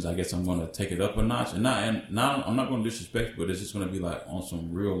questions, I guess I'm going to take it up a notch. And I'm not going to disrespect you, but it's just going to be like on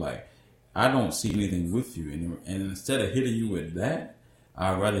some real, like, I don't see anything with you. And instead of hitting you with that,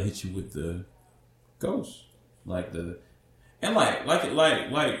 I'd rather hit you with the ghost. Like DJ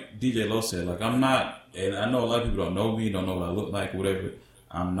Lo said, like, I'm not, and I know a lot of people don't know me, don't know what I look like, whatever.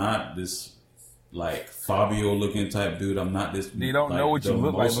 I'm not this like Fabio looking type dude. I'm not this. They don't know what you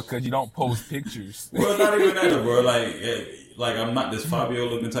look like because you don't post pictures. Well, not even that, bro. Like I'm not this Fabio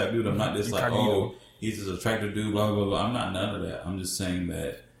looking type dude. I'm not this like, oh, he's this attractive dude. Blah blah blah. I'm not none of that. I'm just saying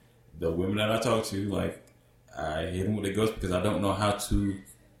that the women that I talk to, like, I hit them with the ghost because I don't know how to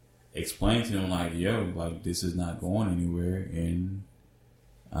explain to them, like, yo, like this is not going anywhere, and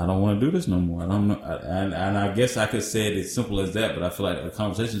I don't want to do this no more. I don't know, and I guess I could say it as simple as that. But I feel like a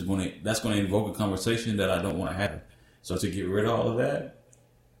conversation is going to invoke a conversation that I don't want to have. So to get rid of all of that,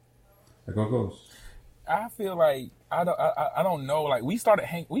 I go ghost. I feel like I don't know. Like we've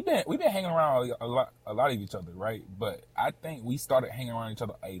been hanging around a lot of each other, right? But I think we started hanging around each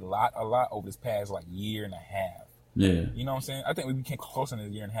other a lot over this past like year and a half. Yeah, you know what I'm saying? I think we became closer in a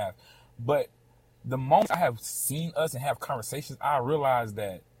year and a half, but the moment I have seen us and have conversations, I realized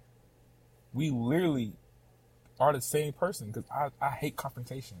that we literally are the same person because I hate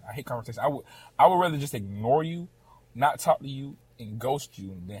confrontation. I hate conversation. I would rather just ignore you, not talk to you, and ghost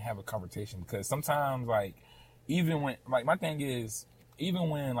you than have a conversation because sometimes like even when like my thing is even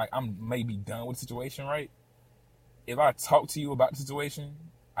when like I'm maybe done with the situation, right? If I talk to you about the situation,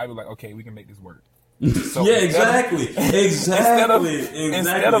 I'd be like, okay, we can make this work. So yeah, exactly. Instead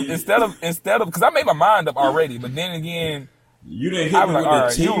of because I made my mind up already, but then again, you didn't hit me with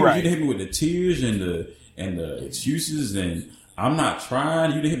the tears. Right. You didn't hit me with the tears and the excuses, and I'm not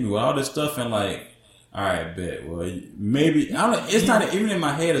trying. You didn't hit me with all this stuff, and like, all right, bet. Well, maybe I don't. It's not even in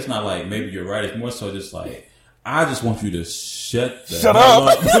my head. It's not like maybe you're right. It's more so just like I just want you to shut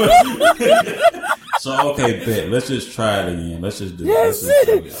up. So okay, bet. Let's just try it again. Let's just do it.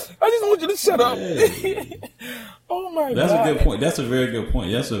 I just want you to shut up. Yeah. Oh my God. That's a good point. That's a very good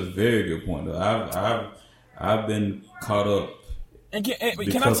point. That's a very good point. Though. I've been caught up. And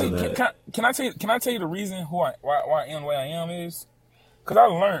can I tell you the reason why I am the way I am is because I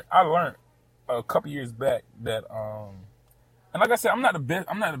learned a couple years back that and like I said, I'm not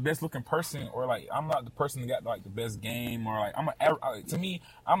the best looking person, or like I'm not the person that got like the best game, or like I'm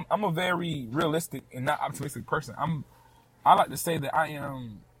a very realistic and not optimistic person. I like to say that I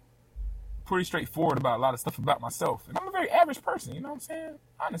am pretty straightforward about a lot of stuff about myself, and I'm a very average person. You know what I'm saying?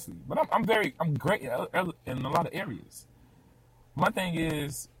 Honestly, but I'm great in a lot of areas. My thing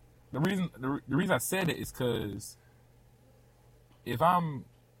is the reason I said it is because if I'm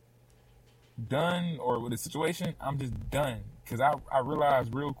done or with a situation, I'm just done. Because I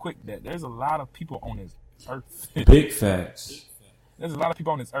realized real quick that there's a lot of people on this earth. Big facts. There's a lot of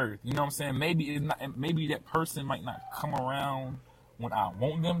people on this earth. You know what I'm saying? Maybe that person might not come around when I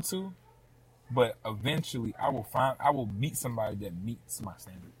want them to, but eventually I will meet somebody that meets my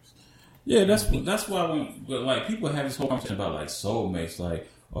standards. Yeah, that's why like people have this whole conversation about like soulmates, like,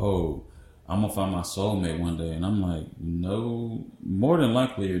 oh, I'm gonna find my soulmate one day, and I'm like, no, more than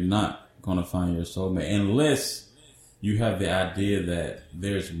likely you're not gonna find your soulmate unless you have the idea that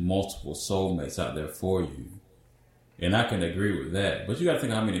there's multiple soulmates out there for you. And I can agree with that. But you gotta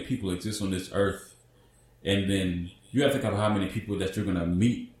think of how many people exist on this earth, and then you gotta think of how many people that you're gonna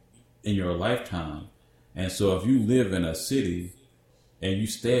meet in your lifetime. And so if you live in a city and you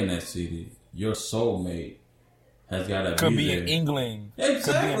stay in that city, your soulmate has gotta could be there. In England.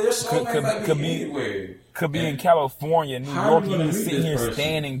 Exactly. Your soulmate might be anywhere. Could be in California, New York, even sitting here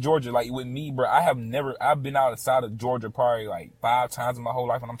staying in Georgia. Like with me, bro, I've been outside of Georgia probably like 5 times in my whole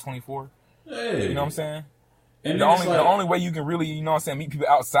life when I'm 24. Hey. You know what I'm saying? And the only way you can really, you know what I'm saying, meet people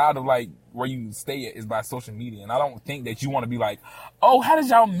outside of like where you stay at is by social media. And I don't think that you want to be like, oh, how did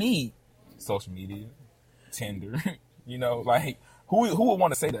y'all meet? Social media, Tinder, you know, like who would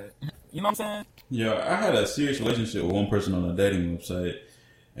want to say that? You know what I'm saying? Yeah, I had a serious relationship with one person on a dating website,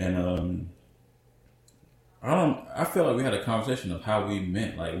 and I feel like we had a conversation of how we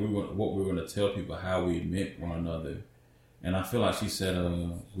met, like what we were going to tell people how we met one another, and I feel like she said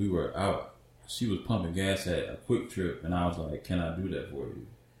we were out. She was pumping gas at a Quick Trip, and I was like, "Can I do that for you?"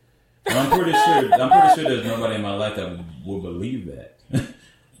 And I'm pretty sure there's nobody in my life that would believe that.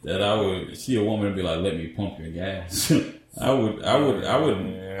 That I would see a woman and be like, "Let me pump your gas." I would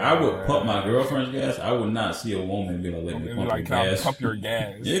pump my girlfriend's gas. I would not see a woman and be like, "Let me pump your gas." Pump your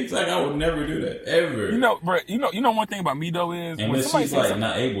gas. It's like I would never do that ever. You know, bro. You know one thing about me though is and when she's like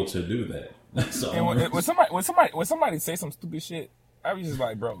not able to do that. And when somebody say some stupid shit, I was just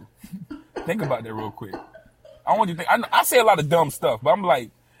like, bro, think about that real quick. I want you to think. I say a lot of dumb stuff, but I'm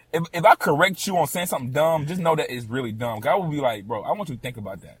like, if I correct you on saying something dumb, just know that it's really dumb. I would be like, bro, I want you to think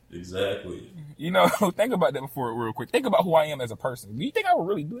about that. Exactly. You know, think about that before real quick. Think about who I am as a person. Do you think I would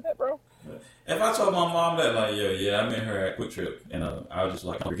really do that, bro? If I told my mom that, like, yeah, I met her at Quick Trip, and I was just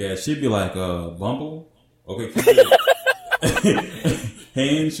like, oh, gas, she'd be like, Bumble? Okay,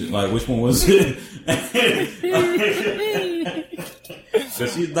 Hinge? Like, which one was it?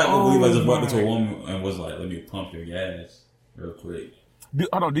 Because she's not going to believe I just walked into a woman and was like, let me pump your gas real quick. Do you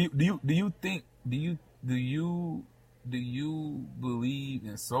believe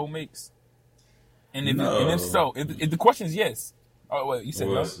in soulmates? And if so, if the question is yes. Oh wait, you said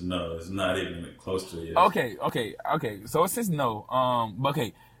no? No, it's not even close to yes. Okay. So it says no. But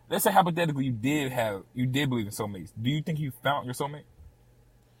okay, let's say hypothetically you did believe in soulmates. Do you think you found your soulmate?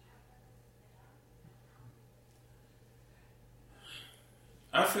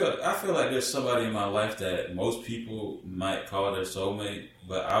 I feel like there's somebody in my life that most people might call their soulmate,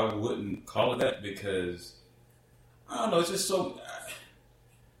 but I wouldn't call it that because I don't know. It's just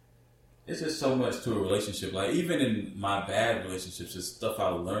so much to a relationship. Like even in my bad relationships, it's stuff I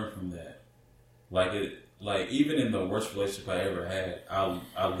learned from that. Like even in the worst relationship I ever had,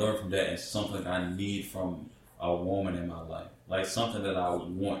 I learned from that, and something I need from a woman in my life, like something that I would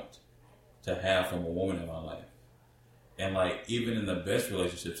want to have from a woman in my life. And like even in the best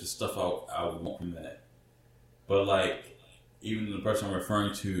relationships, the stuff I would want from that. But like even the person I'm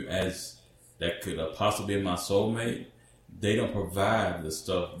referring to as that could possibly be my soulmate, they don't provide the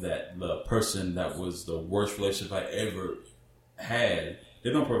stuff that the person that was the worst relationship I ever had,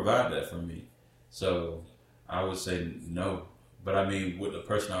 they don't provide that for me. So I would say no. But I mean, with the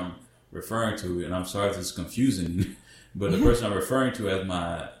person I'm referring to, and I'm sorry if it's confusing, but the person I'm referring to as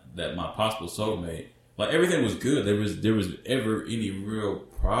my possible soulmate, like everything was good. There was ever any real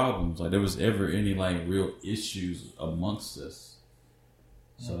problems, like there was ever any like real issues amongst us.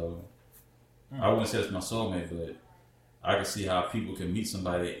 So I wouldn't say it's my soulmate, but I can see how people can meet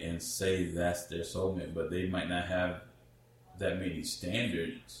somebody and say that's their soulmate, but they might not have that many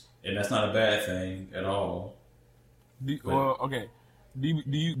standards, and that's not a bad thing at all. Well, okay. Do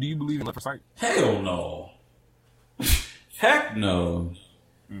you believe in love at first sight? Hell no. Heck no.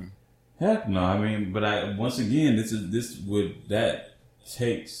 Heck no. I mean, but once again, you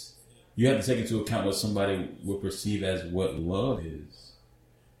have to take into account what somebody would perceive as what love is.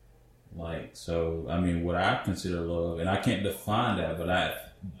 Like, so, I mean, what I consider love, and I can't define that, but I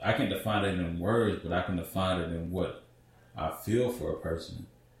can't define it in words, but I can define it in what I feel for a person.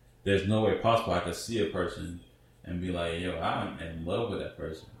 There's no way possible I could see a person and be like, yo, I'm in love with that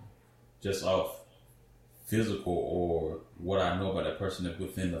person. Just off physical or what I know about that person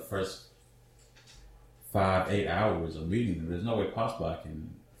within the first 5-8 hours of meeting them. There's no way possible I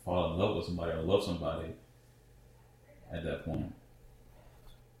can fall in love with somebody or love somebody at that point.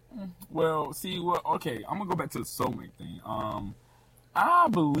 Well, okay, I'm gonna go back to the soulmate thing. I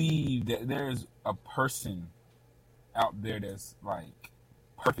believe that there's a person out there that's like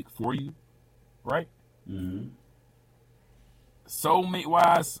perfect for you, right? Mm-hmm. Soulmate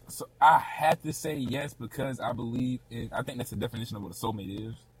wise, so I have to say yes because I believe I think that's the definition of what a soulmate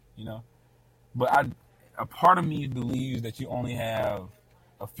is, you know. But a part of me believes that you only have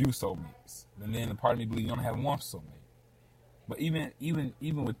a few soulmates, and then a part of me believes you only have one soulmate. But even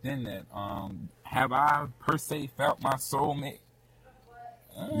within that, have I per se felt my soulmate?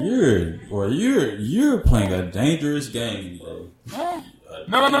 You're playing a dangerous game, bro. No.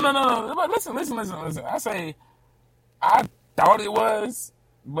 But listen. I say I thought it was,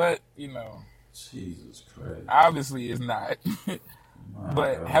 but you know, Jesus Christ. Obviously, it's not.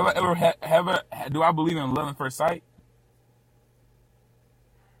 But God. Have I ever do I believe in love at first sight?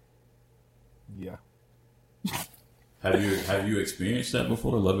 Yeah. Have you experienced that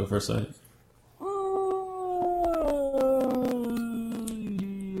before? Love at first sight?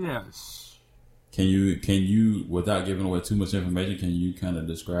 Yes. Can you without giving away too much information, can you kind of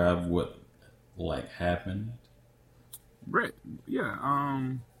describe what like happened? Right. Yeah.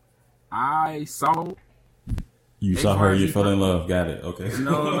 I saw. You saw her. You fell in love. Got it. Okay.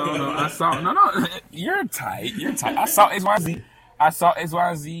 No. I saw. No. You're tight. I saw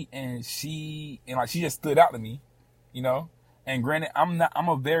XYZ. And she just stood out to me, you know. And granted, I'm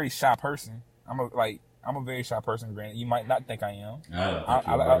a very shy person. I'm a very shy person. Granted, you might not think I am. I don't think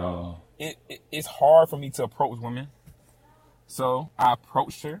you are at all. It's hard for me to approach women, so I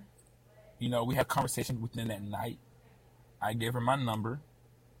approached her. You know, we had conversations within that night. I gave her my number,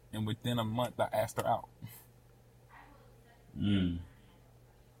 and within a month, I asked her out. And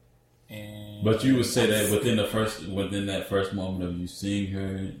but you would say that within that first moment of you seeing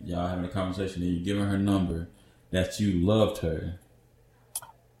her, y'all having a conversation, and you giving her number, that you loved her.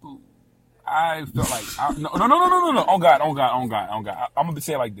 I felt like no. On God. I'm gonna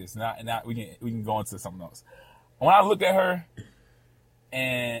say it like this. Now we can go into something else. When I looked at her,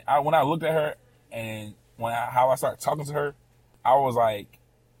 how I started talking to her, I was like,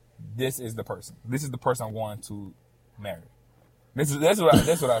 this is the person. This is the person I'm going to marry. That's what I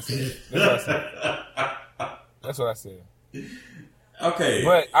said. That's what I said. Okay.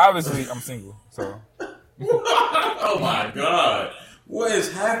 But obviously I'm single, so. Oh my God. What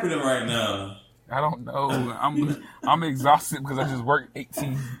is happening right now? I don't know. I'm exhausted because I just worked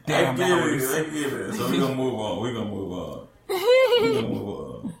 18 damn hours. I get it. So we're gonna move on.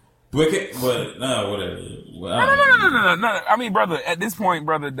 But no, whatever. Well, No. I mean, brother, at this point,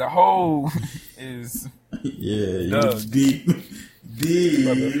 brother, the whole is deep.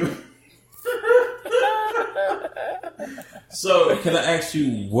 So, can I ask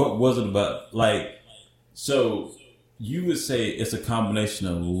you, what was it about? Like, so you would say it's a combination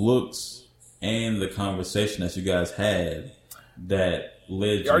of looks and the conversation that you guys had that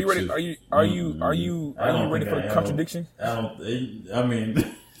led you. Are you ready? Are you ready for a contradiction? I don't.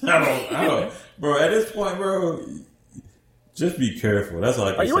 Bro. At this point, bro, Just be careful. That's all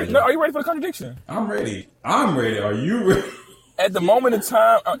I can Are you say. ready? No, are you ready for the contradiction? I'm ready. I'm ready. Are you ready? At the moment in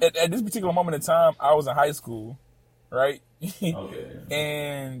time, at this particular moment in time, I was in high school, right? Okay.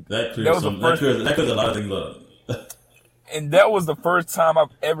 And That was the first. that clears a lot of things up. And that was the first time I've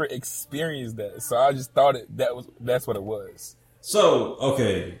ever experienced that. So I just thought that's what it was. So,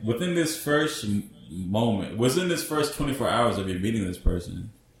 okay, within this first moment, within this first 24 hours of you meeting this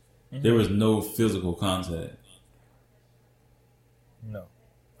person, there was no physical contact. No,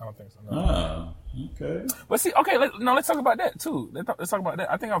 I don't think so. No. Ah, okay. But see, okay, let's talk about that too. Let's talk about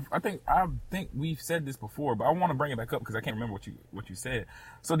that. I think we've said this before, but I want to bring it back up because I can't remember what you said.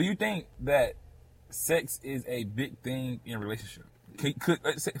 So, do you think that sex is a big thing in a relationship?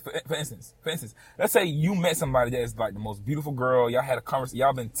 Let's say, for instance, let's say you met somebody that is like the most beautiful girl. Y'all had a conversation.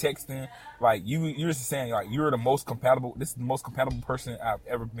 Y'all been texting. Like you're just saying like you're the most compatible. This is the most compatible person I've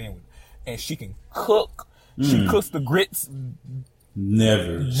ever been with, and she can cook. She cooks the grits.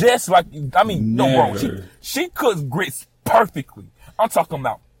 Never. Just like no, bro. Never. She cooks grits perfectly. I'm talking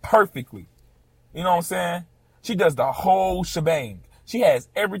about perfectly. You know what I'm saying? She does the whole shebang. She has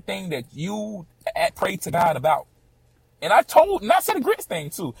everything that you pray to God about. And I said the grits thing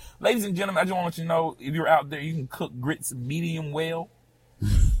too. Ladies and gentlemen, I just want to let you know, if you're out there, you can cook grits medium well.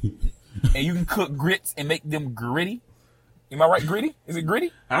 And you can cook grits and make them gritty. Am I right, gritty? Is it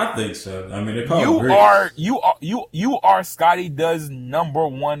gritty? I think so. I mean, they're called grits. You are Scotty Does #1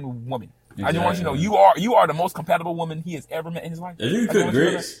 woman. Exactly. I just want you to know you are the most compatible woman he has ever met in his life. If you cook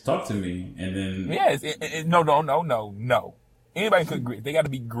grits, talk to me, and then yes, no. Anybody can cook grits. They got to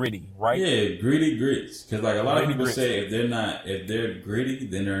be gritty, right? Yeah, gritty grits. Because like a lot of people say, if they're gritty,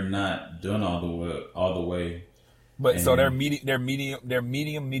 then they're not done all the way. But so they're medium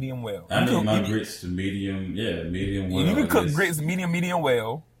well. I need my grits to medium well. You can cook grits medium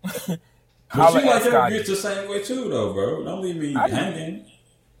well. But you like your grits the same way too, though, bro. Don't leave me hanging.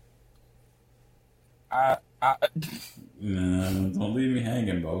 Don't leave me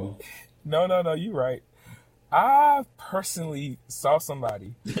hanging, bro. No, you right. I personally saw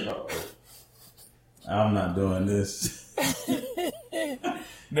somebody. I'm not doing this.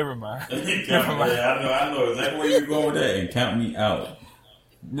 Never mind. Never mind. I know exactly where you're going with that, and count me out.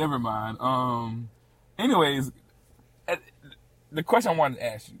 Never mind. Anyways, the question I wanted to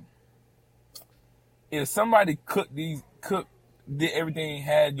ask you: if somebody did everything,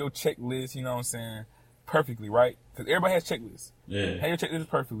 had your checklist, you know what I'm saying, perfectly, right? Because everybody has checklists. Yeah. Had your checklist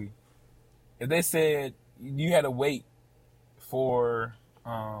perfectly. If they said you had to wait for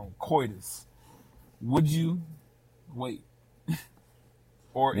coitus, would you wait?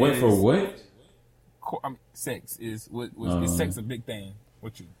 Or wait for what? Sex is sex a big thing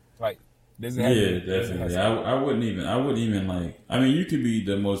with you? Like, does it have definitely. I wouldn't even like. I mean, you could be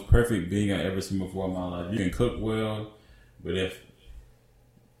the most perfect being I ever seen before in my life. You can cook well, but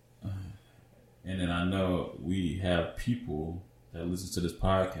and then I know we have people that listen to this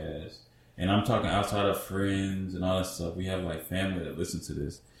podcast. And I'm talking outside of friends and all that stuff. We have like family that listen to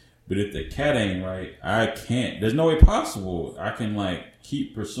this. But if the cat ain't right, I can't. There's no way possible I can like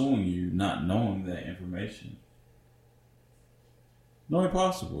keep pursuing you not knowing that information. No way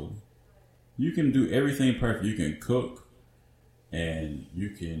possible. You can do everything perfect. You can cook, and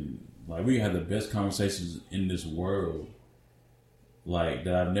you can like we have the best conversations in this world, like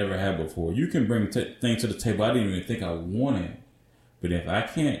that I've never had before. You can bring things to the table I didn't even think I wanted. But if I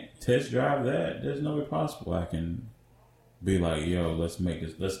can't test drive that, there's no way possible I can be like, yo, let's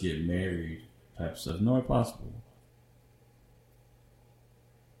get married type stuff. No way possible.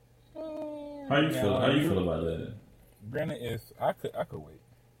 How you feel? How you feel about that? Granted, if I could wait.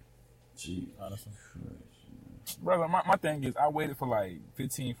 Gee, honestly. Brother, my thing is I waited for like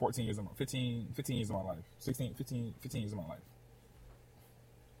 15 years of my life. 15 years of my life.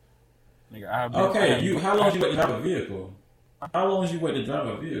 Nigga, how long did you wait to drive a vehicle? How long did you wait to drive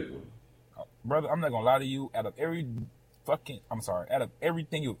a vehicle? Brother, I'm not gonna lie to you. Out of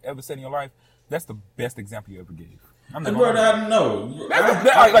everything you've ever said in your life, that's the best example you ever gave. I'm not bro, I know.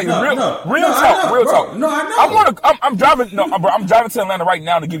 Real talk. No, I know. I'm driving. No, bro, I'm driving to Atlanta right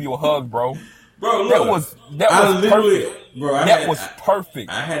now to give you a hug, bro. Bro, look, that was perfect. Bro, that was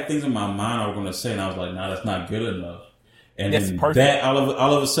perfect. I had things in my mind I was gonna say, and I was like, "Nah, that's not good enough." And that's then perfect. That all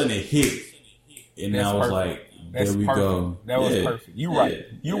of a sudden it hit, and I was like, "There we go." That was perfect. You're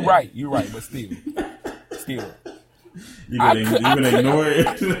right. But still, you gonna ignore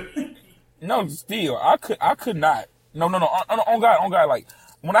it? No, still, I could not. No. On God. Like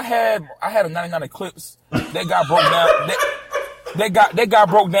when I had a 99 Eclipse that got broke down. That got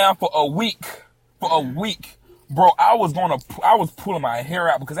broke down for a week. Bro, I was pulling my hair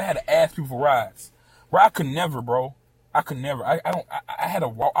out because I had to ask people for rides. Bro, I could never, bro. I could never. I had a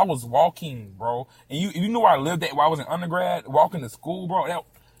walk. I was walking, bro. And you knew where I lived at while I was in undergrad, walking to school, bro.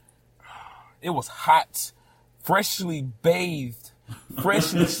 It was hot, freshly bathed,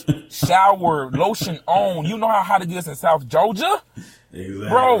 freshly showered, lotion on. You know how hot it is in South Georgia? Exactly.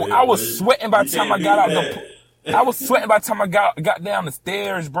 Bro, I was sweating by the time I got out I was sweating by the time I got down the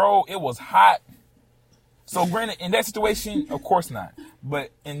stairs, bro. It was hot. So granted, in that situation, of course not.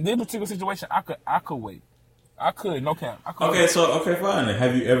 But in this particular situation, I could wait. I could, no cap. I could Okay, wait. okay, fine.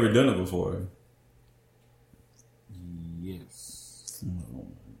 Have you ever done it before? Yes. Oh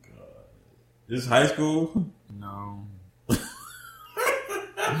my god. This high school? No.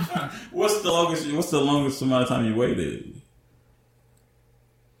 What's the longest amount of time you waited?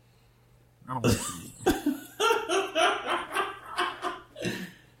 I don't want to see.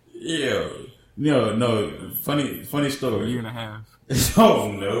 Yeah. No. Funny story. A year and a half.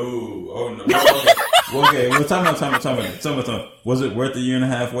 Oh no. Okay. Well, time out. Was it worth a year and a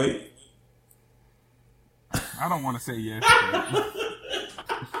half wait? I don't want to say yes.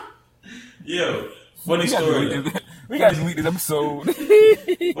 Yo, funny story. We got to delete this episode.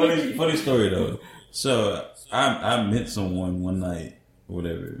 funny story though. So I met someone one night, or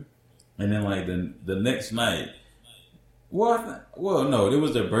whatever, and then like the next night. Well, no, it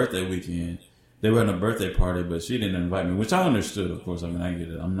was their birthday weekend. They were having a birthday party, but she didn't invite me, which I understood, of course. I mean, I get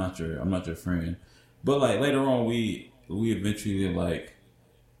it. I'm not your friend. But like later on, we eventually like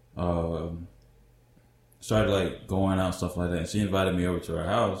started like going out, stuff like that. And she invited me over to her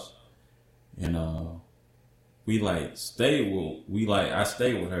house, and we like stayed I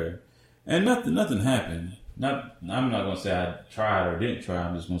stayed with her, and nothing happened. I'm not gonna say I tried or didn't try.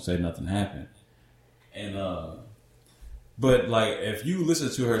 I'm just gonna say nothing happened. And but like if you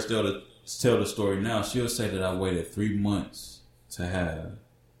listen to her tell the story now, she'll say that I waited 3 months to have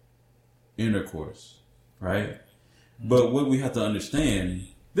intercourse, right? But what we have to understand,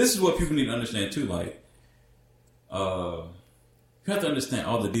 this is what people need to understand too, like you have to understand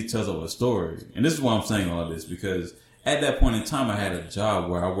all the details of a story. And this is why I'm saying all this, because at that point in time I had a job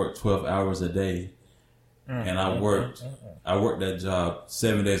where I worked 12 hours a day, and I worked that job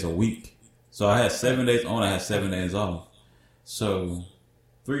 7 days a week. So I had 7 days on, I had 7 days off. So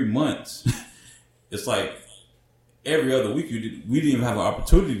 3 months, it's like every other week we didn't even have an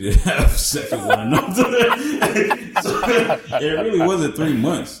opportunity to have sex with one another. So it really wasn't 3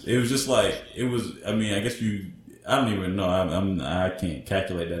 months. It was just like, I mean, I guess I don't even know. I can't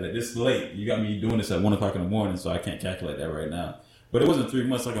calculate that. It's late. You got me doing this at 1 o'clock in the morning, so I can't calculate that right now. But it wasn't 3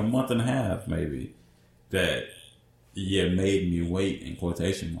 months, like a month and a half maybe, that made me wait in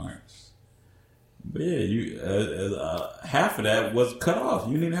quotation marks. But yeah, you half of that was cut off.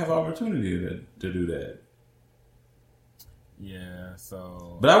 You didn't have opportunity to do that. Yeah,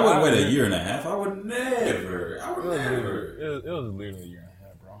 so. But I wouldn't wait a year and a half. I would never. It was literally a year and a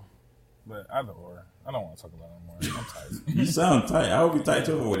half, bro. But either or, I don't want to talk about it anymore. I'm tired. You sound tight. I would be tight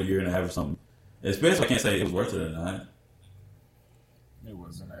too if I waited a year and a half or something. Especially if I can't say it was worth it or not. It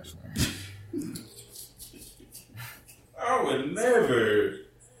wasn't actually. I would never.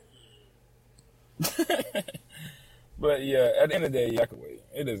 But yeah, at the end of the day, I could wait.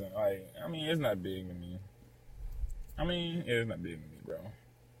 It isn't like, I mean, it's not big to me. It's not big to me, bro.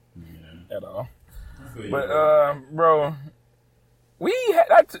 Yeah. At all. But bro, we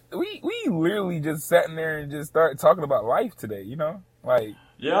literally just sat in there and just started talking about life today. You know, like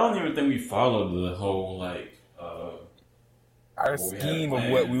I don't even think we followed the whole like our scheme of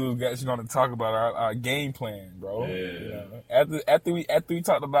what we was actually going to talk about, our game plan, bro. Yeah. You know? After we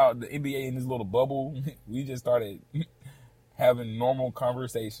talked about the NBA in this little bubble, we just started having normal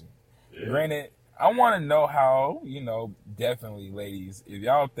conversation. Yeah. Granted, I want to know how, definitely, ladies, if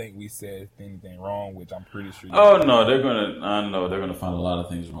y'all think we said anything wrong, which I'm pretty sure. I know they're gonna find a lot of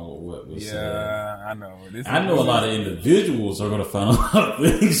things wrong with what we said. Yeah, I know. I know a lot of individuals are gonna find a lot of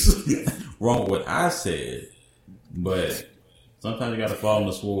things wrong with what I said, but sometimes you gotta fall on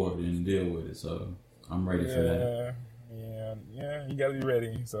the sword and deal with it. So I'm ready for that. Yeah, you gotta be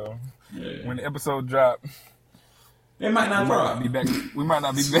ready. So when the episode drop, it might not drop. We might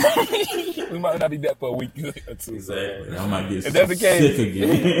not be back. We might not be back for a week or two. Exactly. I might get if that's the case, sick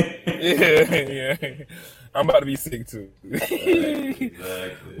again. yeah. I'm about to be sick too. Exactly.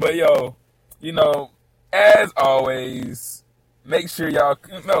 But as always, make sure y'all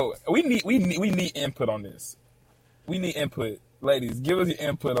we need input on this. We need input. Ladies, give us your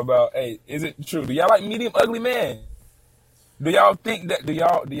input about, hey, is it true? Do y'all like medium ugly men? Do y'all think that do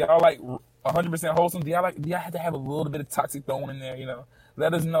y'all like 100% wholesome? Do y'all have to have a little bit of toxic thrown in there,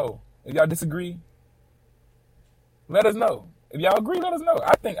 Let us know. If y'all disagree, let us know. If y'all agree, let us know.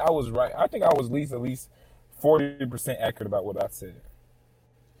 I think I was right. I think I was at least 40% accurate about what I said.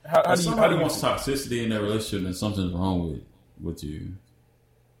 How If do somebody you wants toxicity in their relationship, then something's wrong with you.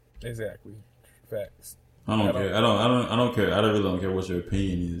 Exactly. Facts. I don't care. I don't care. I really don't care what your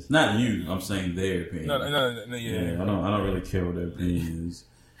opinion is. Not you. I'm saying their opinion. No, yeah. I don't really care what their opinion is.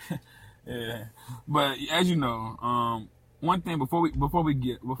 Yeah, but as you know, one thing before we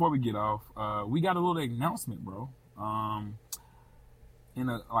get off, we got a little announcement, bro.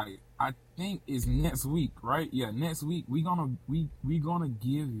 I think it's next week, right? Yeah, next week we gonna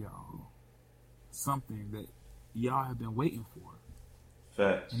give y'all something that y'all have been waiting for.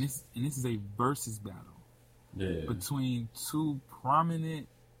 Facts. And this is a versus battle. Yeah. Between two prominent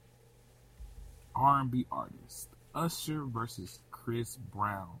R&B artists, Usher versus Chris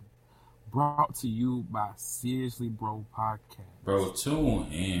Brown. Brought to you by Seriously Bro Podcast. Bro,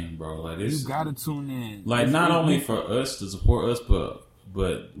 tune in, bro. Like this, you gotta tune in. Like not only for us to support us, but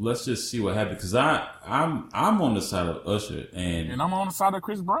let's just see what happens. Because I'm on the side of Usher, and I'm on the side of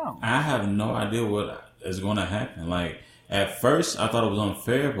Chris Brown. I have no idea what is going to happen. Like at first, I thought it was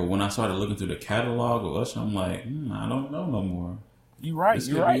unfair, but when I started looking through the catalog of Usher, I'm like, I don't know no more. You're right,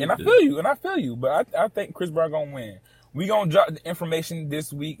 and I feel you. But I think Chris Brown gonna win. We gonna drop the information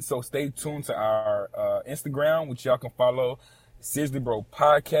this week, so stay tuned to our Instagram, which y'all can follow Seriously Bro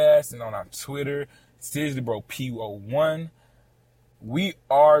Podcast, and on our Twitter, Seriously Bro PO1. We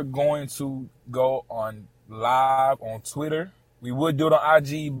are going to go on live on Twitter. We would do it on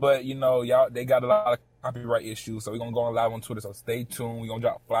IG, but y'all they got a lot of copyright issues, so we're gonna go on live on Twitter. So stay tuned. We're gonna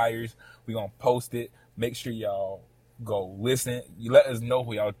drop flyers. We're gonna post it. Make sure y'all go listen. You let us know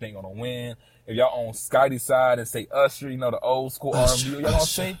who y'all think gonna win. If y'all on Scotty's side and say Usher, the old school R&B, y'all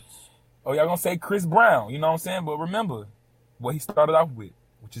gonna say Chris Brown, you know what I'm saying? But remember what he started off with,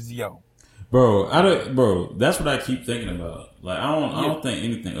 which is Yo. Bro, that's what I keep thinking about. Like I don't think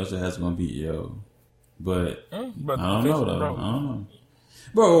anything Usher has gonna beat Yo. But I don't know though. Bro. I don't know.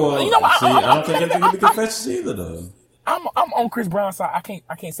 Bro, I don't think anything can be confessed either though. I'm on Chris Brown's side.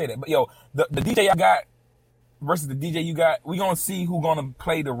 I can't say that. But the DJ I got versus the DJ you got, we gonna see who gonna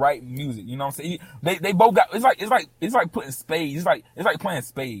play the right music. You know what I'm saying? They both got it's like putting spades. It's like playing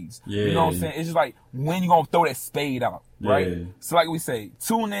spades. Yeah. You know what I'm saying? It's just like when you gonna throw that spade out, right? Yeah. So like we say,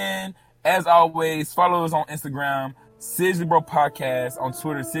 tune in. As always, follow us on Instagram, Seriously Bro Podcast, on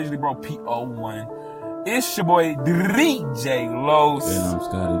Twitter, Seriously Bro PO1. It's your boy DJ Los. And I'm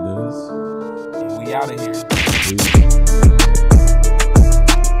Scotty Bills. And we out of here.